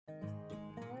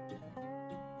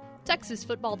Texas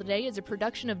Football Today is a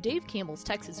production of Dave Campbell's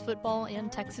Texas Football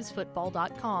and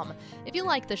TexasFootball.com. If you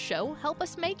like the show, help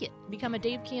us make it. Become a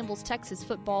Dave Campbell's Texas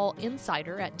Football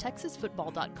insider at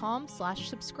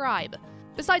TexasFootball.com/subscribe.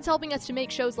 Besides helping us to make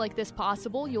shows like this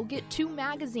possible, you'll get 2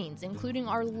 magazines, including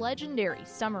our legendary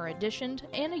summer edition,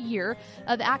 and a year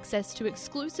of access to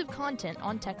exclusive content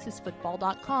on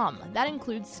TexasFootball.com. That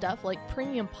includes stuff like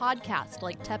premium podcasts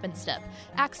like Tep and Step,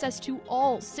 access to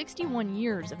all 61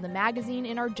 years of the magazine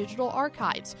in our digital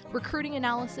archives, recruiting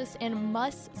analysis, and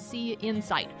must-see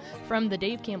insight from the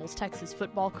Dave Campbell's Texas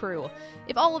Football crew.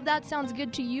 If all of that sounds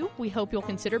good to you, we hope you'll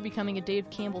consider becoming a Dave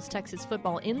Campbell's Texas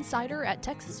Football insider at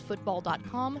TexasFootball.com/subscribe.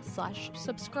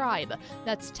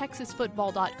 That's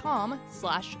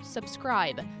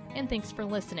TexasFootball.com/subscribe. And thanks for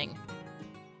listening.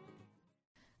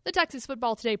 The Texas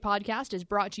Football Today podcast is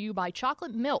brought to you by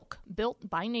Chocolate Milk, built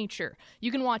by nature.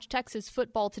 You can watch Texas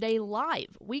Football Today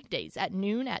live weekdays at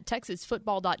noon at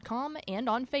TexasFootball.com and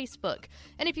on Facebook.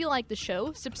 And if you like the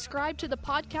show, subscribe to the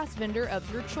podcast vendor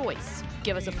of your choice.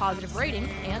 Give us a positive rating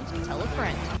and tell a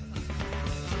friend.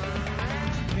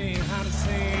 How to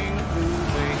sing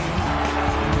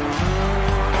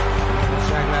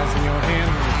shot glass in your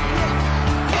hand.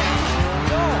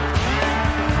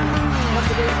 From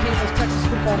the Dave Campbell's Texas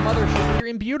Football Mothership here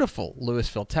in beautiful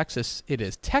Lewisville, Texas, it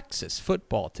is Texas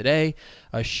Football Today,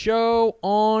 a show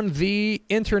on the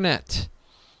internet.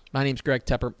 My name's Greg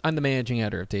Tepper. I'm the managing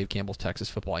editor of Dave Campbell's Texas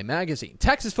Football magazine.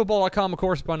 TexasFootball.com, a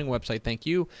corresponding website. Thank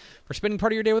you for spending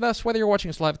part of your day with us, whether you're watching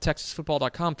us live at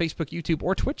TexasFootball.com, Facebook, YouTube,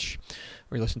 or Twitch,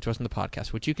 or you're listening to us on the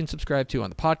podcast, which you can subscribe to on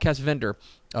the podcast vendor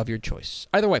of your choice.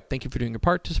 Either way, thank you for doing your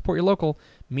part to support your local,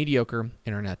 mediocre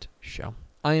internet show.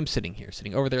 I am sitting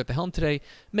over there at the helm today,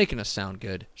 making us sound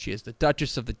good. She is the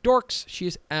Duchess of the Dorks. She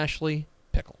is Ashley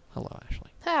Pickle. Hello,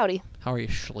 Ashley. Howdy. How are you,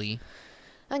 Ashley?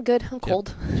 I'm good. I'm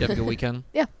cold. Did you have a good weekend?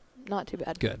 Yeah. Not too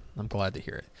bad. Good. I'm glad to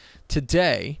hear it.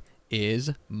 Today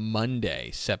is Monday,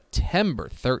 September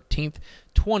 13th,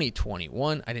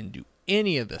 2021. I didn't do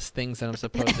any of the things that I'm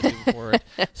supposed to do before it.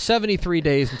 73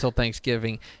 days until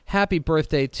Thanksgiving. Happy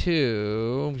birthday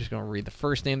to, I'm just going to read the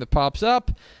first name that pops up.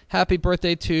 Happy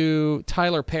birthday to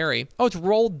Tyler Perry. Oh, it's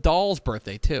Roald Dahl's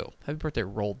birthday, too. Happy birthday,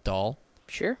 Roald Dahl.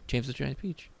 Sure. James the Giant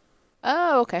Peach.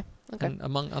 Oh, okay. Okay. And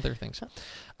among other things.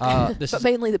 But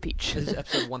mainly the peach. This is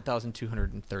episode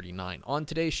 1239. On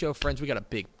today's show, friends, we got a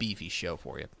big, beefy show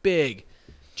for you. Big,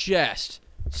 just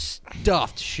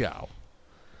stuffed show.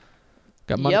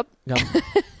 Got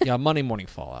Monday Morning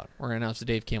Fallout. We're going to announce the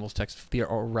Dave Campbell's Texas,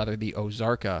 or rather the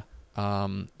Ozarka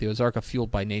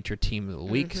Fueled by Nature Team of the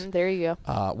Week. There you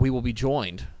go. We will be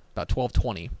joined about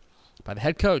 12:20 by the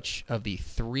head coach of the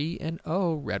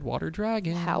 3-0 Redwater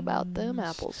Dragons. How about them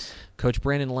apples? Coach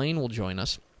Brandon Lane will join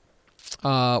us.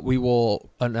 We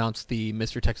will announce the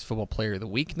Mr. Texas Football Player of the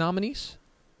Week nominees.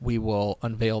 We will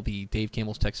unveil the Dave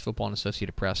Campbell's Texas Football and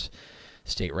Associated Press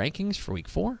state rankings for Week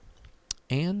 4.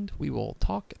 And we will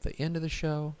talk at the end of the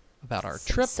show about our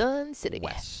trip Sun City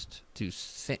west to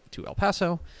El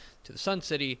Paso, to the Sun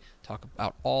City, talk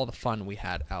about all the fun we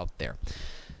had out there.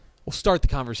 We'll start the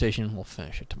conversation. We'll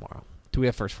finish it tomorrow. Do we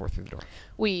have first four through the door?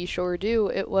 We sure do.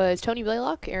 It was Tony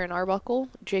Blaylock, Aaron Arbuckle,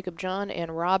 Jacob John,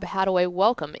 and Rob Hadaway.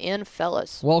 Welcome in,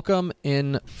 fellas. Welcome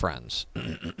in, friends.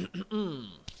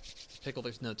 Pickle,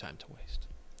 there's no time to waste.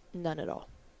 None at all.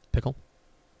 Pickle,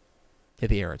 hit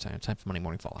the arrow time. It's time for Monday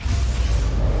Morning Fallout.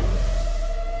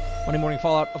 Monday Morning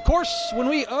Fallout, of course, when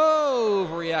we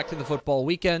overreact to the football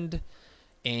weekend.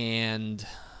 And,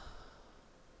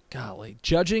 golly,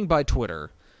 judging by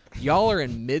Twitter, y'all are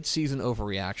in mid-season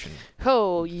overreaction.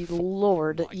 Oh, you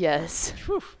Lord, yes.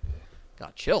 Whew.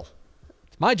 God, chill.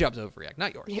 My job's to overreact,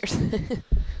 not yours.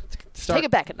 Take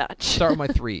it back a notch. Start with my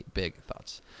 3 big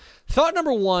thoughts. Thought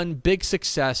number 1, big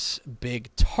success,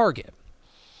 big target.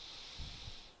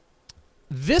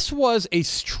 This was a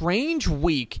strange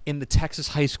week in the Texas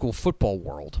high school football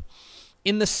world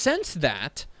in the sense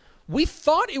that we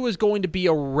thought it was going to be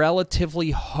a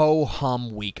relatively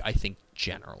ho-hum week, I think,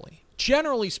 generally.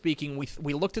 Generally speaking,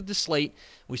 we looked at the slate.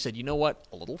 We said, you know what?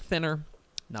 A little thinner,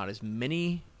 not as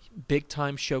many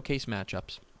big-time showcase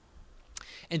matchups.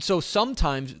 And so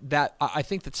sometimes I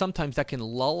think that sometimes that can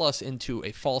lull us into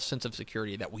a false sense of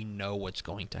security that we know what's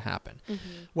going to happen.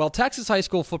 Mm-hmm. Well, Texas high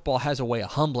school football has a way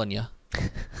of humbling you.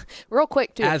 Real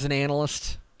quick, too. As an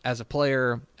analyst, as a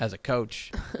player, as a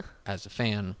coach, as a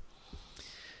fan.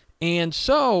 And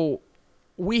so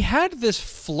we had this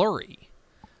flurry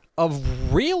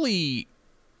of really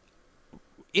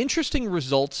interesting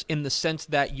results in the sense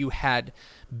that you had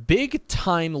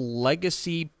big-time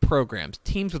legacy programs,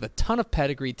 teams with a ton of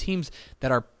pedigree, teams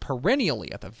that are perennially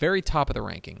at the very top of the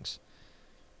rankings,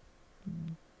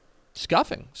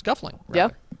 scuffling,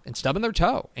 rather, and stubbing their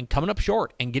toe and coming up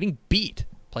short and getting beat,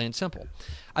 plain and simple.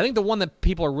 I think the one that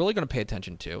people are really going to pay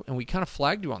attention to, and we kind of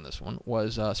flagged you on this one,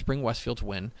 was Spring Westfield's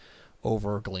win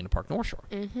over Galena Park North Shore.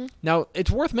 Mm-hmm. Now,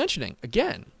 it's worth mentioning,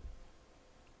 again,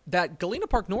 that Galena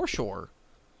Park North Shore,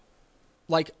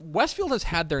 like, Westfield has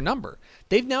had their number.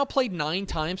 They've now played 9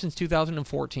 times since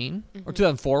 2014, or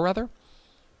 2004, rather.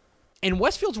 And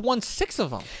Westfield's won 6 of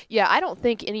them. Yeah, I don't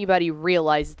think anybody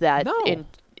realized that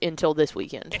until this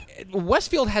weekend.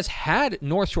 Westfield has had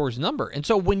North Shore's number. And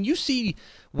so when you see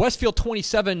Westfield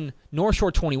 27, North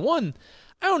Shore 21,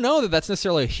 I don't know that that's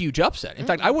necessarily a huge upset. In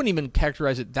fact, I wouldn't even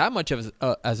characterize it that much as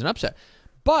an upset.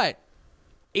 But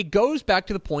it goes back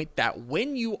to the point that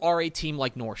when you are a team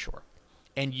like North Shore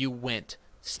and you went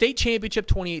state championship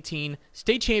 2018,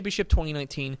 state championship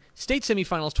 2019, state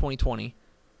semifinals 2020,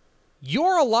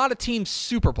 you're a lot of teams'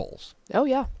 Super Bowls. Oh,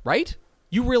 yeah. Right?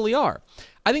 You really are.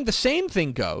 I think the same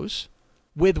thing goes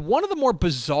with one of the more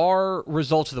bizarre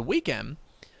results of the weekend,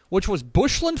 which was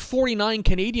Bushland 49,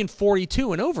 Canadian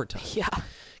 42 in overtime. Yeah.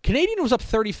 Canadian was up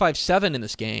 35-7 in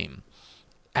this game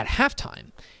at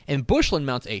halftime, and Bushland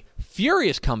mounts a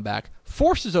furious comeback,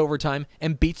 forces overtime,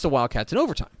 and beats the Wildcats in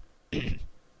overtime.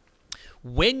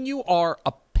 When you are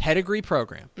a pedigree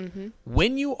program,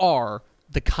 when you are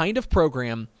the kind of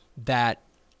program that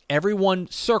everyone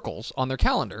circles on their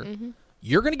calendar,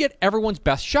 you're going to get everyone's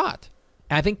best shot.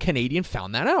 And I think Canadian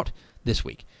found that out this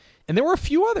week. And there were a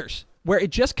few others where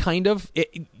it just kind of,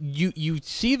 you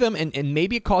see them and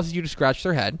maybe it causes you to scratch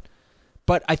their head.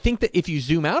 But I think that if you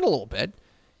zoom out a little bit,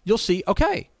 you'll see,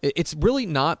 okay, it's really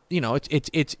not,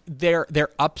 it's they're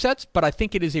upsets, but I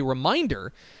think it is a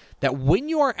reminder that when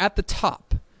you are at the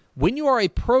top, when you are a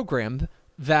program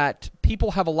that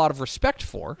people have a lot of respect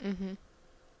for,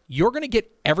 you're going to get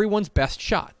everyone's best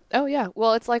shot. Oh, yeah.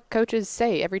 Well, it's like coaches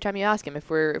say every time you ask them, if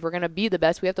we're going to be the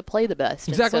best, we have to play the best.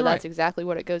 Exactly and so right. That's exactly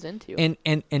what it goes into. And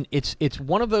it's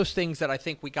one of those things that I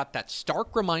think we got that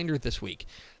stark reminder this week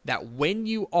that when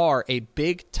you are a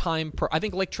big-time I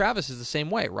think Lake Travis is the same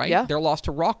way, right? Yeah. They're lost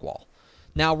to Rockwall.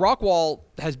 Now, Rockwall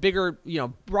has bigger,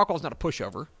 Rockwall's not a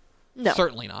pushover. No.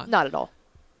 Certainly not. Not at all.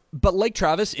 But Lake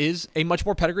Travis is a much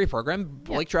more pedigree program.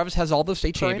 Yeah. Lake Travis has all those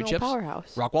state Perennial championships.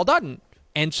 Powerhouse. Rockwall doesn't.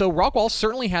 And so Rockwall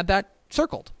certainly had that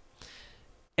circled.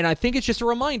 And I think it's just a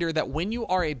reminder that when you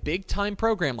are a big-time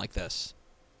program like this,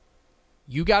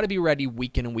 you got to be ready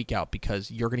week in and week out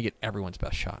because you're going to get everyone's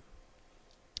best shot.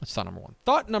 That's thought number 1.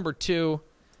 Thought number 2,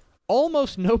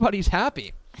 almost nobody's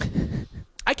happy.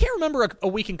 I can't remember a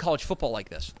week in college football like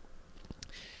this.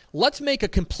 Let's make a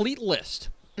complete list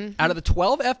out of the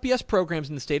 12 FBS programs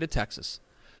in the state of Texas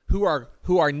who are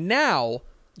now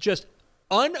just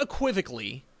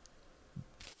unequivocally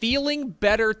feeling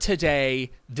better today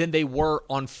than they were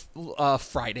on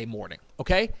Friday morning.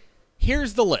 Okay?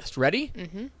 Here's the list. Ready?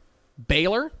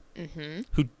 Baylor,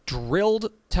 who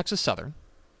drilled Texas Southern,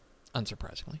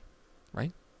 unsurprisingly,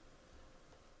 right?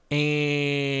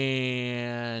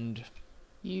 And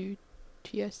UTSA,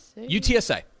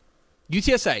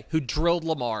 who drilled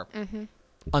Lamar,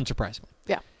 unsurprisingly.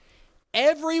 Yeah.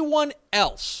 Everyone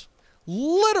else,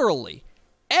 literally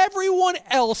everyone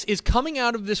else is coming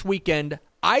out of this weekend,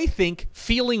 I think,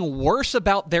 feeling worse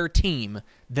about their team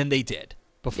than they did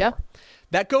before. Yeah.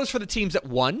 That goes for the teams that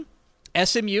won.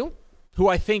 SMU, who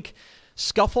I think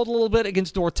scuffled a little bit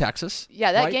against North Texas.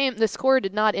 Yeah, that right? game, the score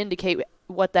did not indicate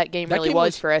what that game really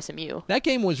was for SMU. That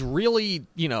game was really,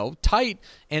 tight,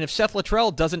 and if Seth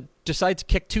Luttrell doesn't decide to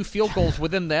kick 2 field goals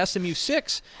within the SMU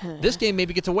 6, this game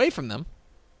maybe gets away from them.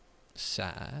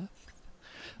 Seth.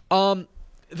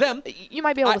 You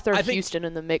might be able to throw Houston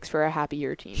in the mix for a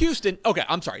happier team. Houston, okay,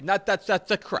 I'm sorry. That's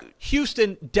correct.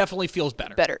 Houston definitely feels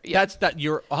better. Better, yeah.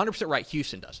 You're 100% right.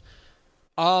 Houston does.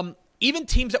 Even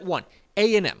teams that won,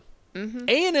 A&M.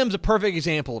 A&M's a perfect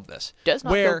example of this. Does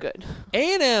not feel good.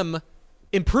 A&M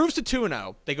improves to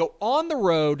 2-0. They go on the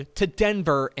road to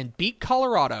Denver and beat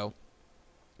Colorado,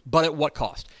 but at what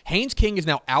cost? Haynes King is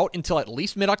now out until at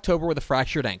least mid-October with a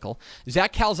fractured ankle.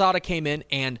 Zach Calzada came in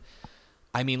and,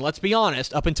 let's be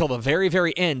honest, up until the very,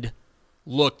 very end,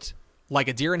 looked like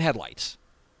a deer in headlights.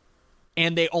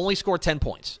 And they only scored 10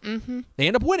 points. They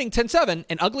end up winning 10-7,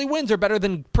 and ugly wins are better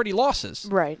than pretty losses.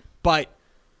 Right. But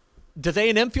does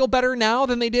A&M feel better now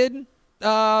than they did,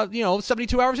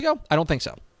 72 hours ago? I don't think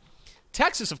so.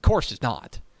 Texas, of course, does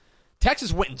not.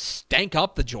 Texas went and stank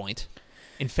up the joint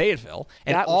in Fayetteville,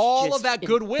 and all of that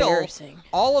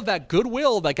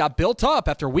goodwill that got built up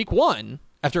after week 1,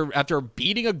 after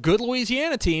beating a good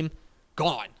Louisiana team,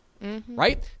 gone.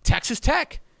 Right? Texas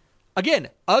Tech. Again,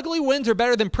 ugly wins are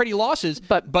better than pretty losses,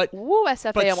 but SFA almost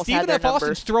Stephen had their F. number.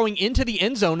 Austin's throwing into the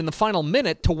end zone in the final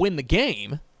minute to win the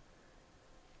game.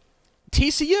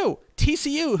 TCU,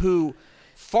 who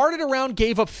farted around,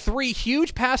 gave up 3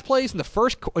 huge pass plays in the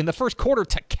first quarter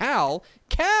to Cal,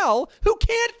 who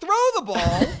can't throw the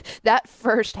ball. That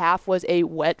first half was a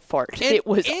wet fart. It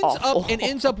was awful. And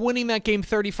ends up winning that game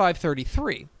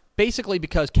 35-33. Basically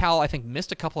because Cal, I think,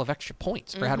 missed a couple of extra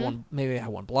points or had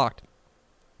one blocked.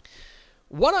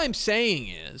 What I'm saying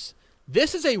is,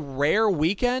 this is a rare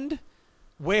weekend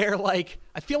where, like,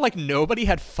 I feel like nobody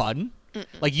had fun.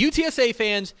 Like UTSA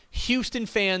fans, Houston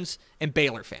fans, and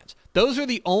Baylor fans. Those are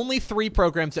the only 3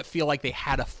 programs that feel like they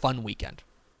had a fun weekend,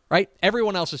 right?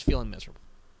 Everyone else is feeling miserable,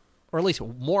 or at least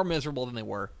more miserable than they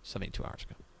were 72 hours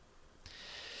ago.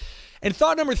 And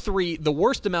thought number 3, the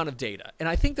worst amount of data. And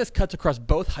I think this cuts across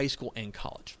both high school and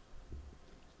college.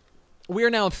 We are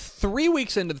now 3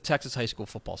 weeks into the Texas high school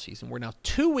football season. We're now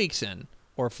 2 weeks in,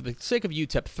 or for the sake of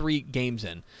UTEP, 3 games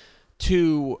in,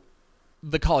 to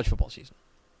the college football season.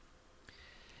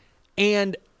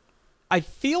 And I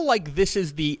feel like this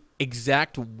is the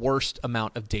exact worst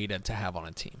amount of data to have on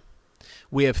a team.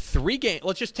 We have 3 games.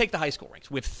 Let's just take the high school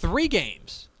ranks. We have 3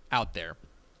 games out there,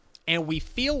 and we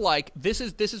feel like this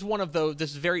is one of those.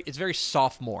 It's very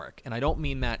sophomoric, and I don't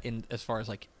mean that in as far as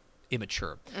like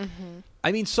immature.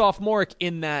 I mean sophomoric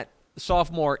in that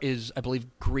sophomore is, I believe,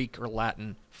 Greek or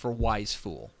Latin for wise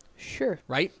fool. Sure.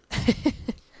 Right?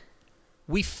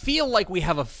 We feel like we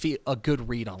have a good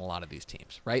read on a lot of these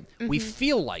teams, right? We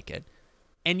feel like it.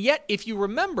 And yet, if you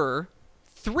remember,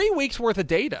 3 weeks worth of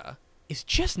data is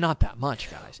just not that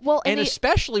much, guys. Well, and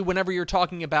especially whenever you're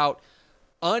talking about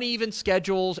uneven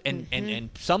schedules and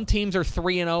some teams are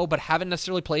 3-0 but haven't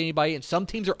necessarily played anybody, and some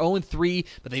teams are 0-3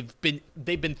 but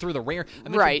they've been through the ringer. I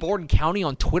mentioned Borden County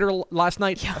on Twitter last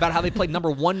night about how they played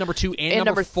number 1, number 2, and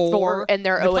number 4, and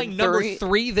they're playing number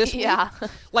 3 this week.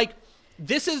 Like,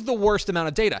 this is the worst amount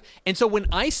of data. And so when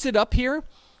I sit up here,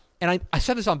 and I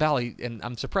said this on Bally, and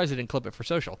I'm surprised I didn't clip it for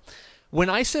social. When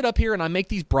I sit up here and I make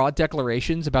these broad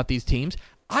declarations about these teams,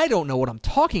 I don't know what I'm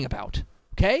talking about.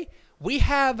 Okay? We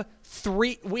have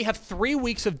 3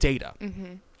 weeks of data.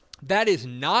 That is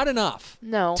not enough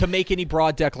to make any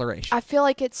broad declaration. I feel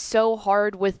like it's so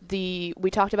hard with we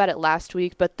talked about it last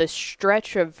week, but the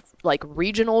stretch of like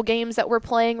regional games that we're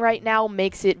playing right now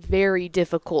makes it very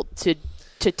difficult to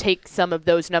take some of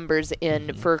those numbers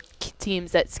in for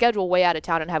teams that schedule way out of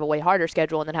town and have a way harder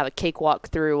schedule and then have a cakewalk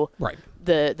through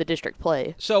the district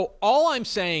play. So all I'm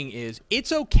saying is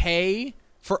it's okay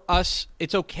for us.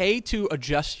 It's okay to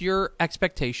adjust your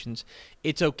expectations.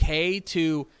 It's okay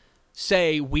to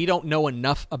say we don't know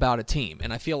enough about a team.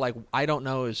 And I feel like I don't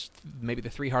know is maybe the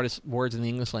 3 hardest words in the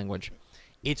English language.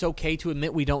 It's okay to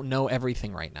admit we don't know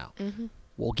everything right now.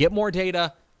 We'll get more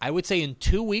data. I would say in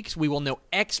 2 weeks, we will know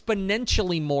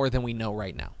exponentially more than we know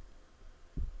right now.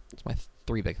 That's my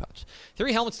 3 big thoughts.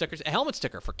 3 helmet stickers. A helmet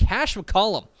sticker for Cash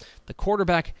McCollum, the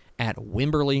quarterback at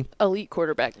Wimberley. Elite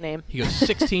quarterback name. He goes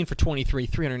 16 for 23,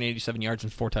 387 yards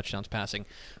and 4 touchdowns passing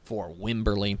for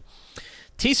Wimberley.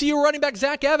 TCU running back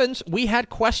Zach Evans. We had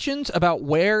questions about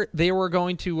where they were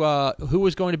going to, who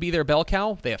was going to be their bell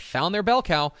cow. They have found their bell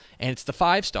cow, and it's the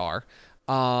 5-star.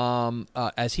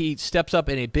 As he steps up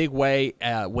in a big way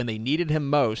when they needed him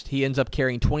most. He ends up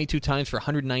carrying 22 times for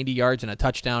 190 yards and a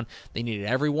touchdown. They needed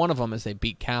every one of them as they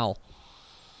beat Cal.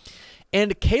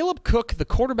 And Caleb Cook, the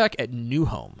quarterback at New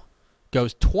Home,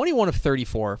 goes 21 of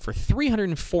 34 for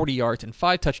 340 yards and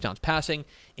 5 touchdowns passing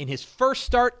in his first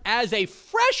start as a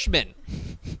freshman.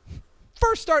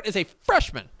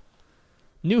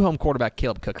 New Home quarterback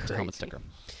Caleb Cook gets a helmet sticker.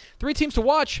 3 teams to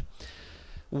watch.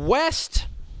 West.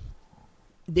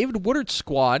 David Woodard's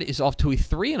squad is off to a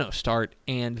 3-0 start,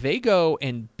 and they go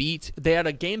and they had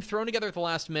a game thrown together at the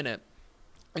last minute,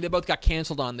 and they both got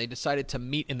canceled on. They decided to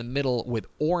meet in the middle with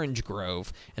Orange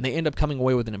Grove, and they end up coming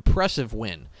away with an impressive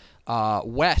win.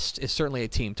 West is certainly a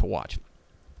team to watch.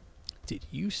 Did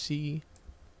you see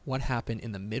what happened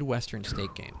in the Midwestern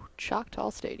State game? Choctaw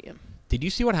Stadium. Did you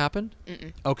see what happened?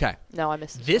 Okay. No, I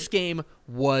missed it. This game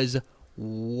was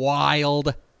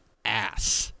wild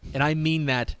ass, and I mean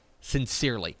that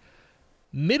sincerely.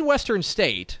 Midwestern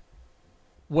State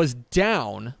was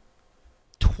down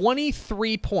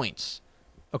 23 points.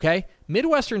 Okay?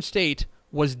 Midwestern State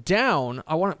was down.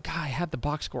 I had the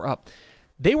box score up.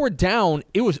 They were down.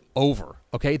 It was over.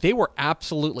 Okay? They were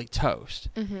absolutely toast.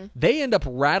 They end up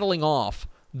rattling off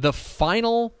the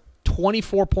final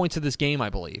 24 points of this game,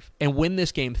 I believe, and win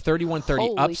this game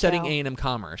 31-30, upsetting A&M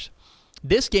Commerce.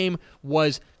 This game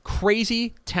was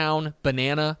crazy town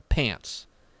banana pants.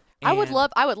 I would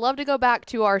love to go back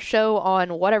to our show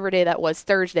on whatever day that was,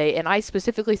 Thursday, and I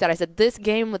specifically said, this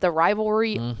game with the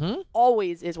rivalry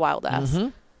always is wild ass.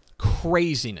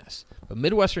 Craziness. But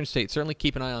Midwestern State, certainly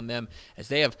keep an eye on them as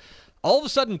they have all of a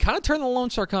sudden kind of turned the Lone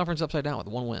Star Conference upside down with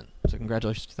one win. So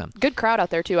congratulations to them. Good crowd out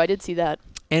there, too. I did see that.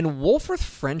 And Wolfforth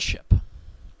Friendship.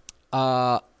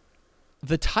 The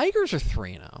Tigers are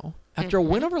 3-0 after a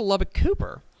win over Lubbock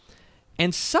Cooper.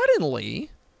 And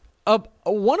suddenly,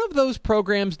 one of those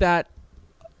programs that,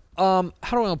 how do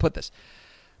I want to put this?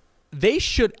 They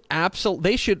should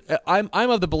I'm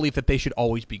of the belief that they should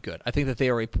always be good. I think that they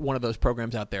are one of those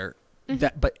programs out there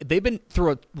but they've been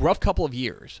through a rough couple of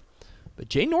years. But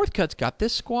Jay Northcutt's got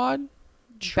this squad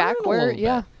back where,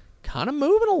 yeah, kind of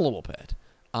moving a little bit.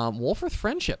 Wolfforth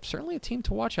Friendship, certainly a team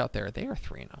to watch out there. They are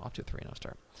 3-0, off to a 3-0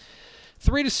 start.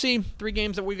 3-C, 3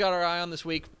 games that we got our eye on this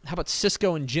week. How about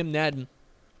Cisco and Jim Ned?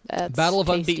 That's Battle of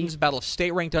tasty. Unbeatens, battle of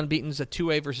state-ranked unbeatens, a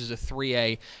 2A versus a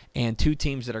 3A, and 2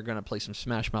 teams that are going to play some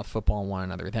smash-mouth football on one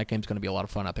another. That game's going to be a lot of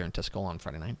fun out there in Tuscola on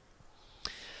Friday night.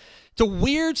 It's a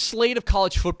weird slate of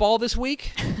college football this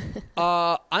week.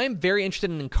 I'm very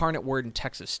interested in Incarnate Word and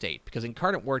Texas State because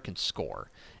Incarnate Word can score,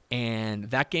 and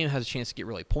that game has a chance to get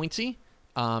really pointsy.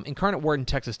 Incarnate Word and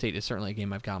Texas State is certainly a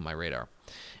game I've got on my radar.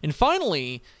 And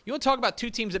finally, you want to talk about 2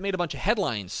 teams that made a bunch of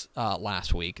headlines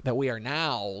last week that we are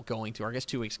now going to, or I guess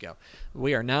 2 weeks ago,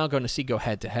 we are now going to see go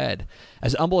head-to-head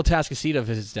as Humboldt Atascocita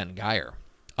visits Denton Guyer.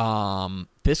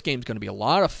 This game's going to be a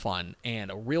lot of fun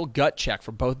and a real gut check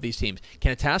for both of these teams.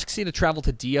 Can Atascocita travel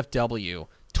to DFW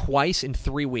twice in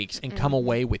 3 weeks and come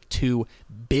away with 2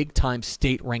 big-time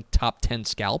state-ranked top 10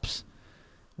 scalps?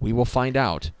 We will find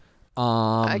out.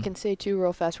 I can say, too,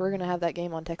 real fast, we're going to have that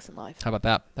game on Texan Live. How about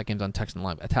that? That game's on Texan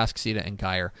Live. Atascocita and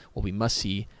Guyer will be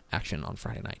must-see action on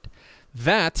Friday night.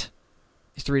 That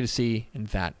is 3-C, and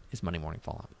that is Monday Morning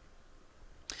Fallout.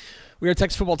 We are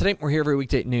Texas Football Today. We're here every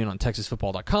weekday at noon on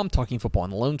TexasFootball.com, talking football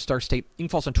in the Lone Star State. You can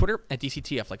follow us on Twitter at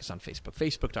DCTF, like us on Facebook,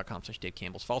 Facebook.com/Dave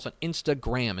Campbell's. Follow us on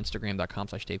Instagram,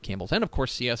 Instagram.com/Dave Campbell's, and, of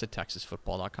course, see us at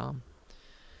TexasFootball.com.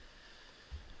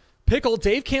 Pickle,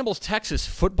 Dave Campbell's Texas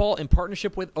Football, in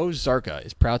partnership with Ozarka,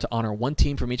 is proud to honor one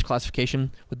team from each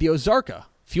classification with the Ozarka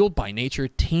Fueled by Nature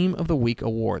Team of the Week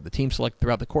Award. The teams selected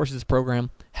throughout the course of this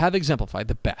program have exemplified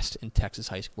the best in Texas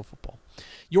high school football.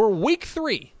 Your Week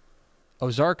 3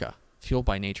 Ozarka Fueled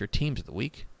by Nature Teams of the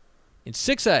Week. In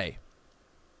 6A,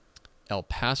 El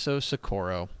Paso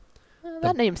Socorro.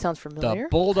 That name sounds familiar. The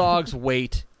Bulldogs'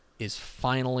 wait is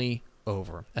finally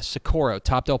over as Socorro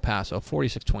topped El Paso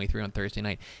 46-23 on Thursday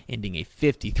night, ending a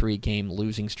 53-game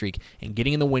losing streak and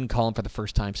getting in the win column for the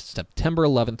first time since September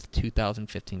 11th,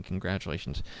 2015.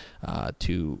 Congratulations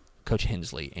to Coach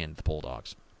Hensley and the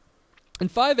Bulldogs. In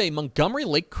 5A, Montgomery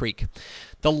Lake Creek,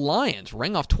 the Lions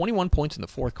rang off 21 points in the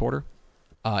fourth quarter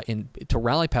to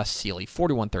rally past Sealy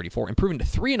 41-34, improving to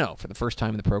 3-0 for the first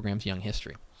time in the program's young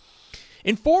history.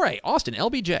 In 4A, Austin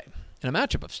LBJ, in a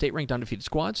matchup of state-ranked undefeated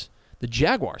squads, the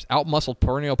Jaguars outmuscled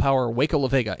perennial power Waco La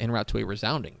Vega en route to a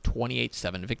resounding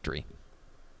 28-7 victory.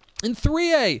 In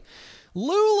 3A,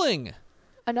 Luling.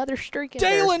 Another streak in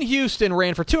Dalen Houston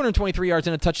ran for 223 yards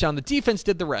and a touchdown. The defense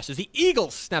did the rest as the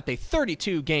Eagles snapped a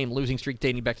 32-game losing streak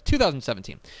dating back to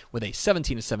 2017 with a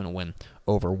 17-7 win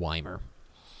over Weimar.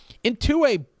 In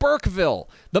 2A, Burkeville,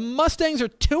 the Mustangs are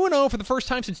 2-0 for the first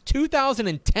time since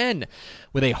 2010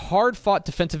 with a hard-fought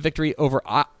defensive victory over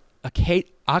Acadiana.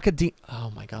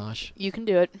 Oh my gosh. You can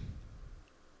do it.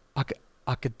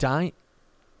 Acadiana?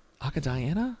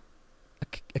 Acadiana?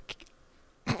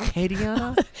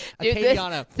 Dude,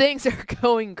 Acadiana. Things are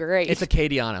going great. It's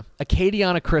Acadiana.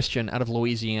 Acadiana Christian out of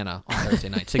Louisiana on Thursday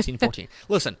night, 16-14.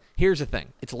 Listen, here's the thing.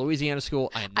 It's a Louisiana school.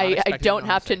 I don't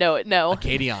have to know it, no.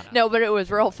 Acadiana. No, but it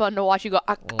was real fun to watch you go.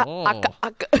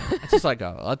 It's just like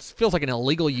it feels like an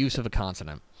illegal use of a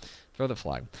consonant. Throw the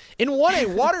flag. In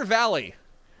 1A, Water Valley.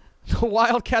 The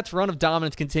Wildcats' run of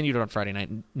dominance continued on Friday night,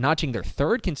 notching their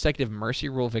 3rd consecutive Mercy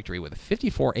Rule victory with a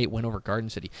 54-8 win over Garden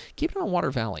City. Keep an eye on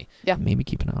Water Valley. Yeah. Maybe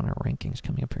keep an eye on our rankings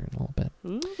coming up here in a little bit.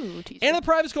 Ooh, And the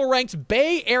private school ranks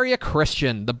Bay Area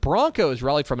Christian. The Broncos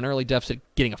rallied from an early deficit,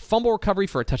 getting a fumble recovery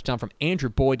for a touchdown from Andrew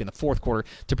Boyd in the fourth quarter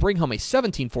to bring home a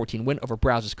 17-14 win over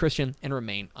Brazos Christian and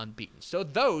remain unbeaten. So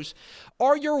those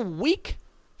are your Week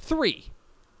 3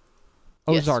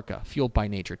 Ozarka, Fueled by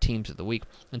Nature Teams of the Week.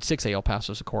 In 6A, El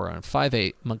Paso Socorro. In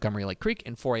 5A, Montgomery Lake Creek.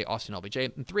 In 4A, Austin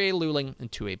LBJ. In 3A, Luling. In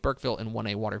 2A, Burkeville. In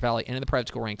 1A, Water Valley. And in the private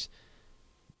school ranks,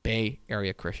 Bay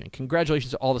Area Christian. Congratulations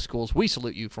to all the schools. We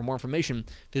salute you. For more information,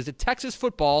 visit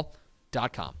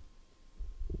TexasFootball.com.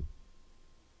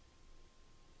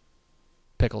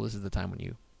 Pickle, this is the time when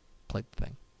you played the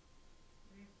thing.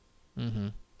 Mm-hmm.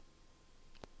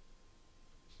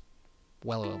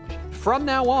 Well, From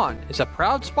Now On is a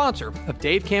proud sponsor of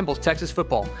Dave Campbell's Texas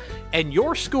Football and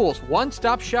your school's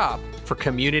one-stop shop for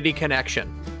community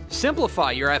connection.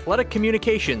 Simplify your athletic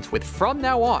communications with From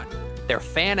Now On. Their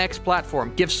FanX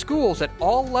platform gives schools at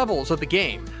all levels of the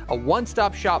game a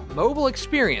one-stop shop mobile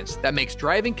experience that makes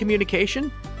driving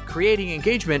communication, creating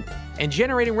engagement, and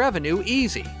generating revenue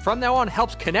easy. From now on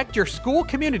helps connect your school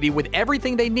community with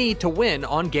everything they need to win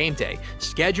on game day.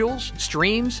 Schedules,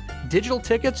 streams, digital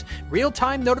tickets,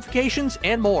 real-time notifications,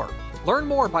 and more. Learn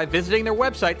more by visiting their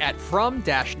website at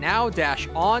from-now-on.com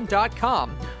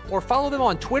or follow them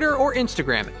on Twitter or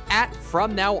Instagram at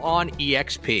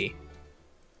FromNowOnEXP.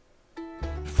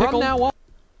 From now on,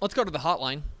 let's go to the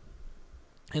hotline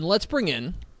and let's bring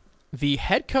in the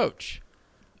head coach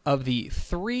of the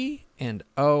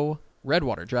 3-0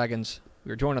 Redwater Dragons.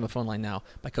 We are joined on the phone line now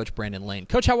by Coach Brandon Lane.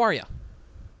 Coach, how are you?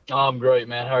 I'm great,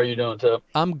 man. How are you doing, Tip?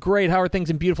 I'm great. How are things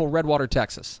in beautiful Redwater,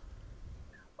 Texas?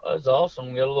 It's awesome.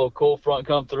 We got a little cool front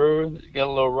come through. Got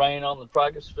a little rain on the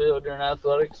practice field during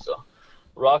athletics, so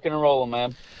rocking and rolling,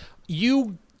 man.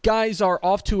 You guys are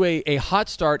off to a hot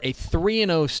start, a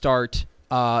 3-0 start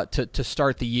to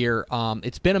start the year.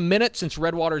 It's been a minute since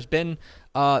Redwater's been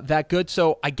that good,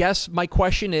 so I guess my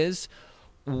question is,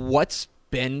 what's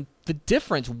been the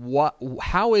difference?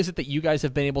 How is it that you guys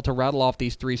have been able to rattle off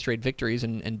these 3 straight victories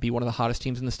and be one of the hottest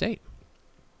teams in the state?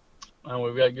 And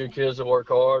we've got good kids that work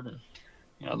hard,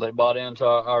 and they bought into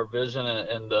our vision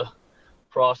and the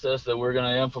process that we're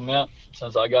going to implement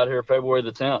since I got here February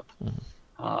the 10th.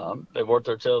 Mm-hmm. They've worked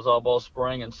their tails off all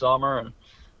spring and summer, and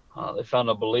they found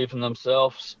a belief in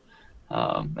themselves,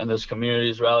 and this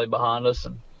community's rallied behind us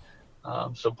and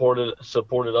supported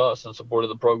us and supported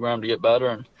the program to get better.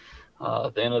 And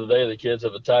at the end of the day, the kids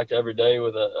have attacked every day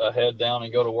with a head down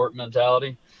and go to work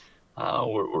mentality.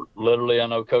 We're literally, I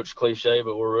know Coach cliche,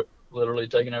 but we're literally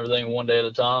taking everything one day at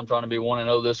a time, trying to be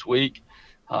 1-0 this week,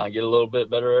 get a little bit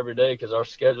better every day because our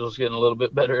schedule's getting a little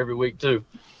bit better every week too.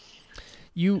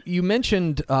 You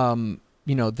mentioned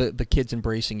the kids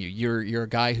embracing you. You're a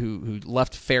guy who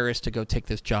left Ferris to go take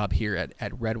this job here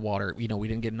at Redwater. We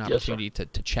didn't get an opportunity to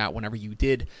chat whenever you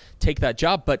did take that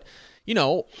job, but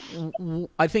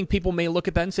I think people may look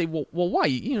at that and say, well, why?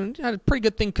 You had a pretty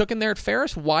good thing cooking there at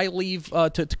Ferris. Why leave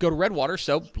to go to Redwater?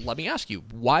 So let me ask you,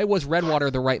 why was Redwater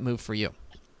the right move for you?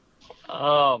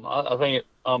 I think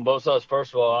on both sides.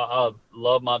 First of all, I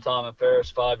love my time at Ferris,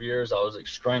 5 years. I was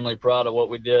extremely proud of what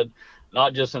we did,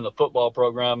 not just in the football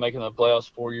program, making the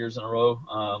playoffs 4 years in a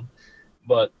row,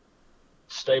 but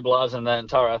stabilizing that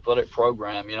entire athletic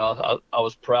program. I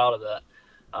was proud of that.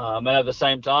 And at the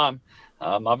same time,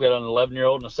 I've got an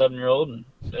 11-year-old and a 7-year-old, and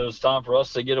it was time for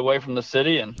us to get away from the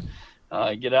city and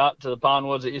get out to the Pine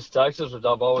Woods of East Texas, which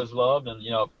I've always loved, and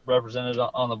represented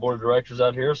on the board of directors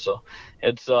out here. So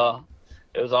it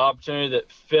was an opportunity that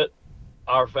fit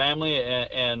our family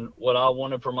and what I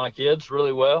wanted for my kids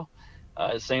really well.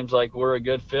 It seems like we're a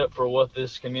good fit for what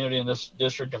this community and this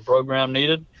district and program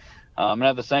needed. And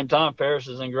at the same time, Ferris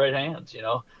is in great hands.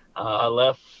 I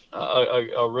left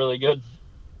a really good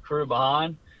crew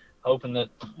behind, hoping that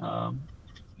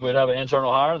we'd have an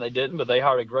internal hire. They didn't, but they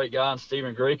hired a great guy in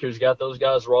Stephen Greek, who's got those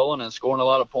guys rolling and scoring a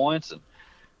lot of points. And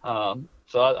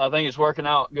so I think it's working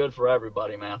out good for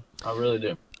everybody, man. I really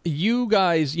do. You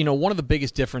guys, one of the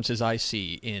biggest differences I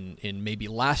see in maybe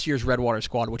last year's Redwater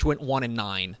squad, which went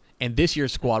 1-9, and this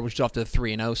year's squad, which is off to a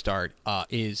 3-0 start,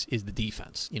 is the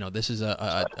defense. This is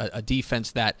a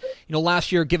defense that,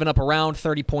 last year giving up around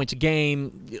 30 points a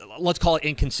game. Let's call it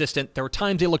inconsistent. There were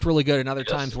times they looked really good, and other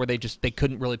times where they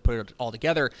couldn't really put it all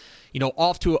together.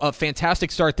 Off to a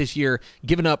fantastic start this year,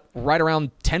 giving up right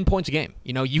around 10 points a game.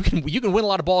 You can win a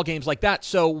lot of ball games like that.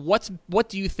 So what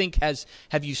do you think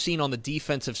have you seen on the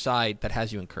defensive side that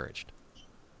has you encouraged?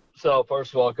 So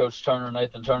first of all, Coach Turner,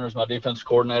 Nathan Turner, is my defense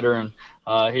coordinator, and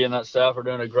he and that staff are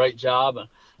doing a great job. And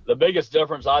the biggest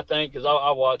difference, I think, is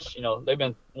I watched, they've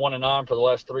been 1-9 for the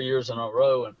last 3 years in a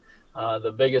row, and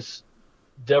the biggest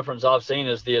difference I've seen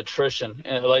is the attrition.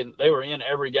 And they were in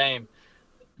every game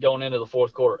going into the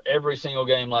fourth quarter. Every single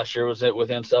game last year was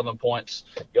within 7 points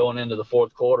going into the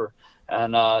fourth quarter.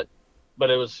 And but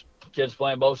it was kids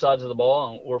playing both sides of the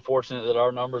ball, and we're fortunate that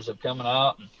our numbers have come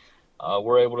out. And,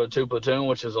 we're able to two-platoon,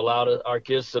 which has allowed our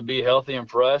kids to be healthy and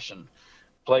fresh and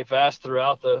play fast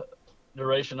throughout the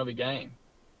duration of a game.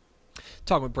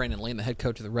 Talking with Brandon Lane, the head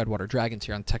coach of the Redwater Dragons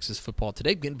here on Texas Football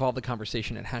Today. Get involved in the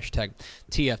conversation at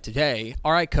 #TF Today.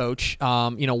 All right, Coach.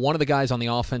 One of the guys on the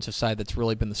offensive side that's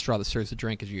really been the straw that stirs the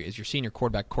drink is your senior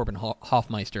quarterback, Corbin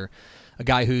Hoffmeister, a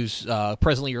guy who's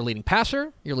presently your leading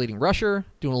passer, your leading rusher,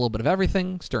 doing a little bit of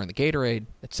everything, stirring the Gatorade,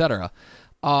 etc.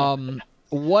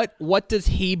 What does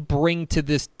he bring to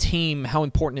this team? How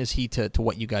important is he to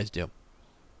what you guys do?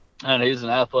 And he's an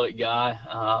athletic guy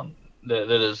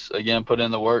that is, again, put in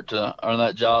the work to earn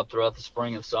that job throughout the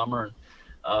spring and summer.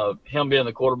 him being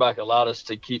the quarterback allowed us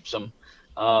to keep some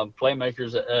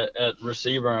playmakers at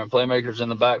receiver and playmakers in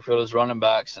the backfield as running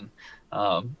backs.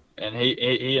 And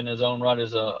he in his own right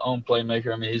is a own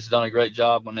playmaker. I mean, he's done a great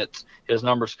job when it's his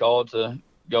number's called to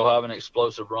go have an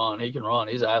explosive run. He can run.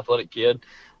 He's an athletic kid.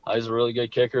 He's a really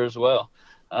good kicker as well.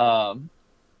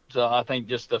 So I think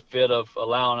just the fit of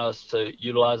allowing us to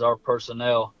utilize our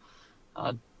personnel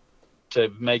to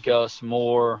make us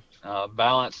more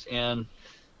balanced in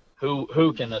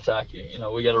who can attack you. You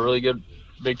know, we got a really good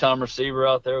big-time receiver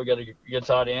out there. We got a good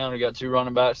tight end. We got 2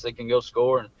 running backs that can go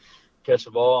score and catch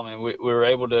the ball. I mean, we were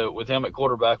able to, with him at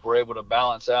quarterback, we're able to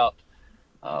balance out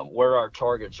where our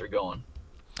targets are going.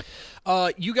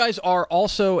 You guys are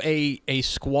also a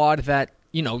squad that,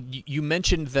 you know, you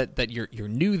mentioned that you're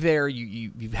new there.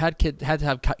 You've had to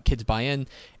have kids buy in,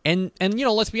 and you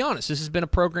know, let's be honest, this has been a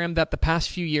program that the past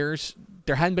few years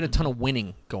there hadn't been a ton of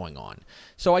winning going on.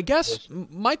 So I guess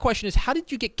my question is, how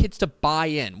did you get kids to buy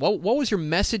in? What was your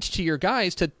message to your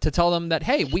guys to tell them that,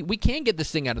 hey, we can get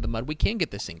this thing out of the mud, we can get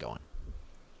this thing going?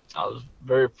 I was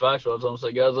very factual. I was going to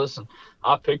say, guys, listen,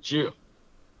 I picked you.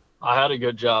 I had a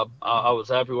good job. I was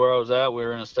happy where I was at. We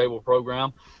were in a stable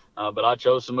program. But I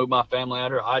chose to move my family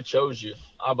out here. I chose you.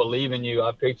 I believe in you.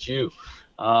 I picked you.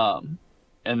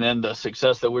 And then the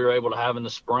success that we were able to have in the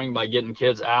spring by getting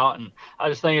kids out. And I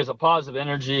just think it's a positive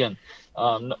energy. And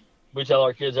we tell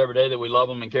our kids every day that we love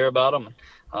them and care about them.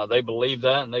 And they believe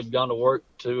that, and they've gone to work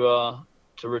to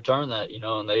return that, you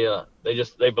know, and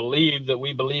they believe that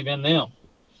we believe in them.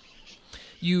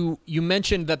 You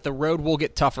mentioned that the road will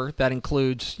get tougher. That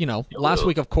includes, you know, last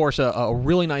week, of course, a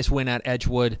really nice win at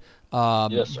Edgewood.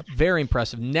 Yes, sir. Very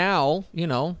impressive. Now, you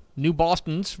know, New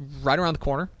Boston's right around the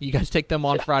corner. You guys take them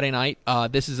on Friday night.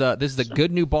 This is a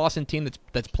good New Boston team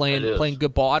that's playing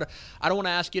good ball. I don't want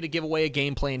to ask you to give away a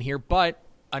game plan here, but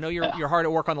I know you're hard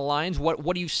at work on the lines.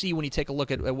 What do you see when you take a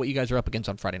look at what you guys are up against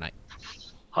on Friday night?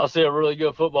 I see a really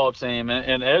good football team.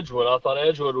 And Edgewood, I thought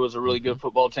Edgewood was a really good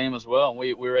football team as well. And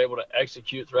we were able to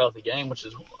execute throughout the game, which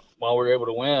is why we were able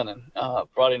to win. And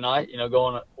Friday night, you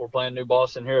know, we're playing New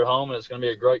Boston here at home, and it's going to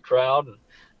be a great crowd. And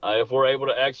if we're able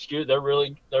to execute,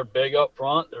 they're big up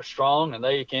front, they're strong, and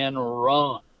they can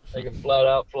run. They can flat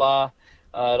out fly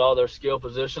at all their skill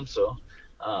positions. So,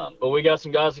 but we got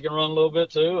some guys that can run a little bit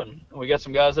too, and we got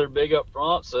some guys that are big up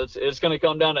front. So it's going to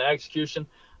come down to execution.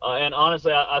 And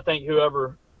honestly, I think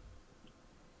whoever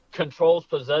controls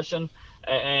possession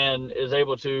and is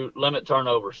able to limit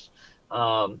turnovers.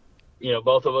 You know,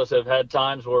 both of us have had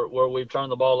times where we've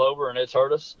turned the ball over and it's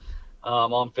hurt us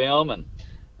on film. And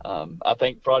I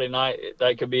think Friday night,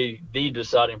 that could be the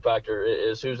deciding factor,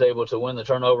 is who's able to win the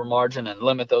turnover margin and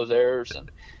limit those errors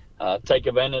and take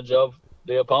advantage of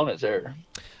the opponent's error.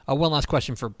 One last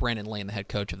question for Brandon Lane, the head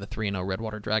coach of the 3-0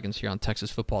 Redwater Dragons here on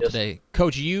Texas Football Today.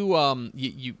 Coach, you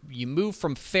moved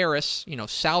from Ferris, you know,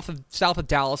 south of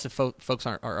Dallas. If folks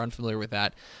are unfamiliar with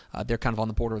that, they're kind of on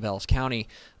the border with Ellis County,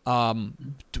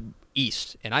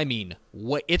 east. And I mean,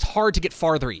 it's hard to get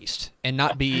farther east and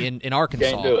not be in Arkansas.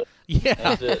 Can't do it.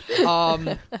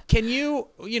 Yeah. Can you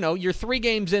know, you're 3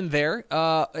 games in there,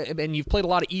 and you've played a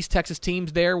lot of East Texas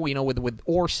teams there, you know, with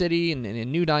Ore City and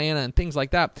New Diana and things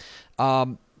like that.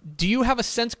 Do you have a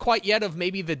sense quite yet of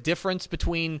maybe the difference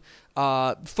between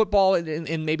football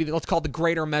in maybe, let's call it the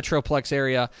greater Metroplex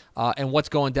area, and what's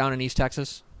going down in East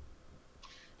Texas?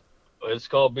 It's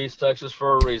called East Texas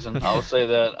for a reason. I'll say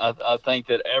that. I think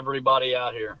that everybody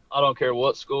out here, I don't care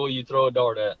what school you throw a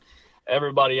dart at,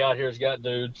 everybody out here's got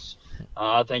dudes.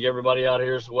 I think everybody out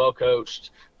here is well coached.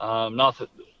 Not that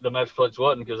the Metroplex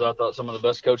wasn't, because I thought some of the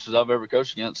best coaches I've ever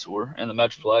coached against were in the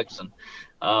Metroplex. And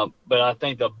but I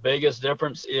think the biggest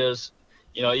difference is,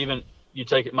 you know, even you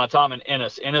take my time in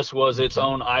Ennis. Ennis was its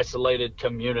own isolated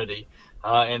community,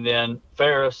 and then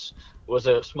Ferris was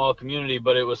a small community,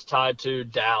 but it was tied to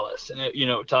Dallas, and it, you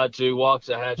know, tied to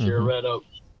Waxahachie or Red Oak.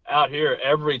 Out here,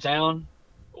 every town,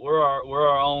 we're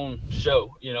our own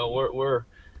show. You know, we're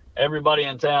everybody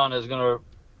in town is going to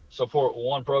support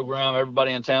one program.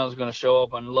 Everybody in town is going to show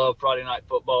up and love Friday night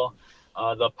football.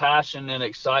 The passion and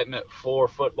excitement for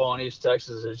football in East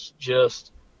Texas is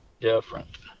just different.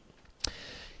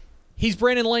 He's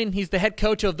Brandon Lane. He's the head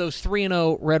coach of those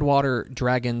 3-0 Redwater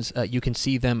Dragons. You can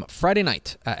see them Friday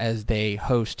night as they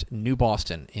host New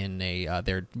Boston in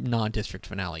their non-district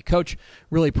finale. Coach,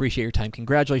 really appreciate your time.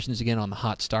 Congratulations again on the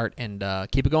hot start, and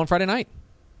keep it going Friday night.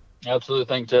 Absolutely.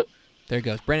 Thanks, Tip. There he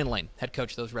goes. Brandon Lane, head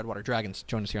coach of those Redwater Dragons,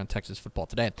 joined us here on Texas Football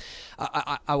Today.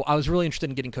 I was really interested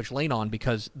in getting Coach Lane on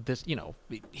because this, you know,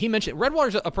 he mentioned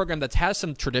Redwater's a program that has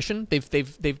some tradition. They've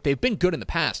been good in the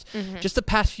past. Just the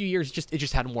past few years, it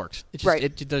just hadn't worked.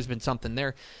 There's been something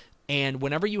there. And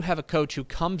whenever you have a coach who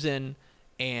comes in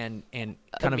kind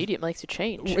Immediate makes a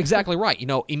change. Exactly right.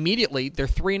 Immediately they're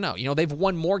 3-0. They've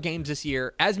won more games this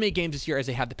year, as many games this year as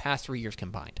they have the past 3 years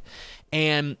combined.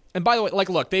 And by the way,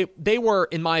 look, they were,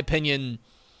 in my opinion,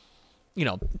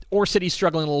 Ore City's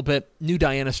struggling a little bit, New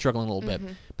Diana's struggling a little bit.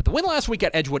 But the win last week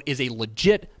at Edgewood is a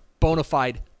legit, bona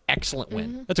fide, excellent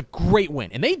win. That's a great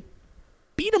win. And they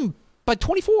beat them by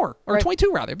 24, or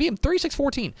 22 rather. Beat them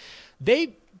 36-14.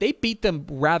 They beat them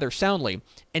rather soundly.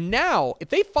 And now, if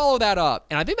they follow that up,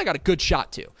 and I think they got a good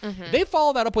shot too, if they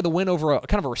follow that up with a win over a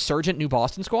kind of a resurgent New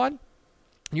Boston squad, and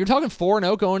you're talking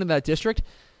 4-0 going into that district,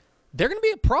 they're going to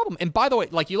be a problem. And by the way,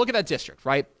 you look at that district,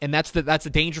 right? And that's the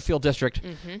Dangerfield district.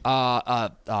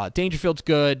 Dangerfield's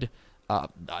good.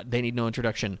 They need no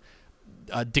introduction.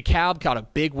 DeKalb got a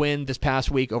big win this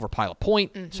past week over Pilot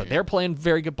Point, so they're playing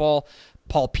very good ball.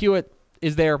 Paul Pewitt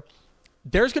is there.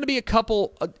 There's going to be a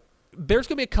couple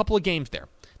of games there.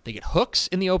 They get Hooks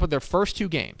in the open their first 2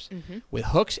 games with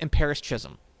Hooks and Paris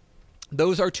Chisholm.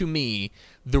 Those are, to me,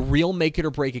 the real make it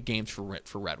or break it games for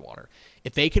Redwater.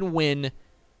 If they can win,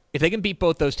 if they can beat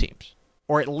both those teams,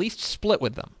 or at least split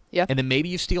with them, and then maybe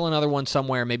you steal another one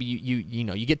somewhere. Maybe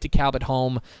you get DeKalb at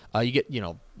home.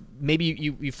 Maybe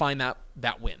you find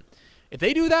that win. If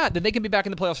they do that, then they can be back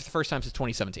in the playoffs for the first time since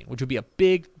 2017, which would be a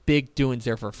big, big doings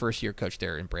there for a first-year coach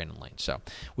there in Brandon Lane. So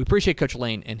we appreciate Coach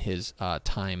Lane and his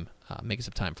time, making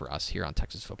some time for us here on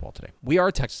Texas Football Today. We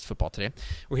are Texas Football Today.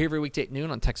 We're here every weekday at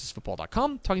noon on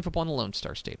TexasFootball.com, talking football in the Lone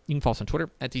Star State. You can follow us on Twitter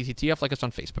at DCTF, like us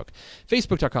on Facebook,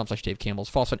 Facebook.com/Dave Campbell's.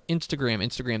 Follow us on Instagram,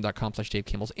 Instagram.com/Dave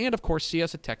Campbell's, and, of course, see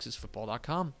us at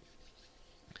TexasFootball.com.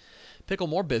 Pickle,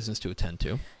 more business to attend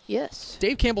to. Yes.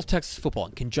 Dave Campbell's Texas Football,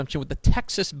 in conjunction with the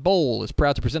Texas Bowl, is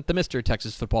proud to present the Mr.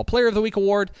 Texas Football Player of the Week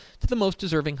award to the most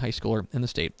deserving high schooler in the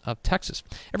state of Texas.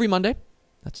 Every Monday,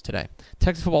 that's today,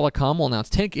 TexasFootball.com will announce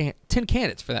 10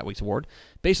 candidates for that week's award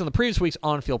based on the previous week's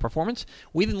on-field performance.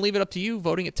 We then leave it up to you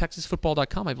voting at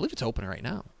TexasFootball.com. I believe it's open right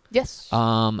now. Yes.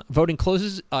 Voting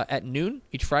closes at noon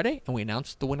each Friday, and we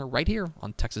announce the winner right here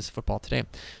on Texas Football Today.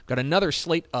 We've got another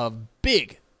slate of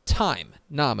big-time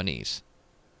nominees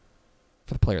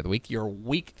for the Player of the Week. Your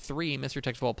Week 3 Mr.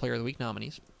 Texas Football Player of the Week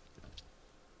nominees.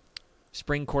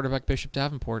 Spring quarterback Bishop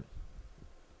Davenport.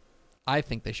 I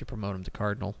think they should promote him to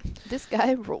Cardinal. This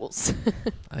guy rules.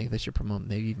 I think they should promote him,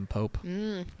 maybe even Pope.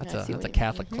 That's a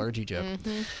Catholic clergy joke.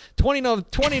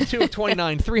 22 of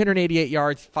 29, 388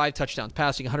 yards, 5 touchdowns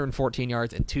passing, 114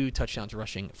 yards, and 2 touchdowns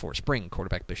rushing for spring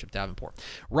quarterback Bishop Davenport.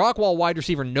 Rockwall wide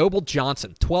receiver Noble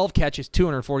Johnson, 12 catches,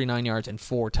 249 yards, and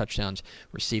 4 touchdowns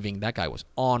receiving. That guy was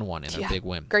on one in a big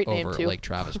win over Lake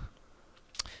Travis.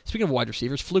 Speaking of wide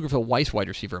receivers, Pflugerville Weiss wide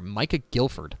receiver Micah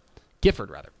Gifford,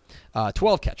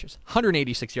 12 catches,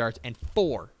 186 yards, and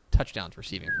 4 touchdowns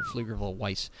receiving for Pflugerville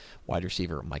Weiss wide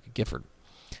receiver Micah Gifford.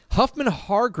 Huffman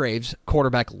Hargraves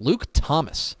quarterback Luke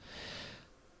Thomas,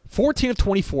 14 of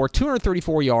 24,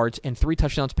 234 yards, and 3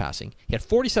 touchdowns passing. He had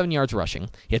 47 yards rushing.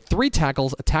 He had 3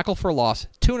 tackles, a tackle for a loss,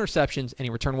 2 interceptions, and he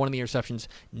returned one of the interceptions,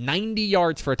 90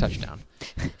 yards for a touchdown.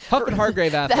 Huffman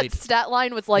Hargrave athlete. That stat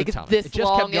line was like this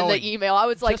long in the email. I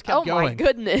was like, oh my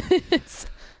goodness.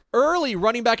 Early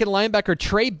running back and linebacker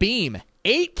Trey Beam,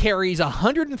 8 carries,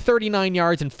 139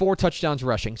 yards, and 4 touchdowns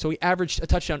rushing. So he averaged a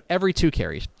touchdown every 2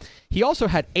 carries. He also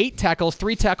had 8 tackles,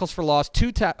 3 tackles for loss,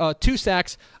 2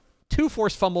 sacks, 2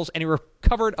 forced fumbles, and he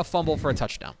recovered a fumble for a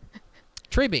touchdown.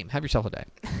 Trey Beam, have yourself a day.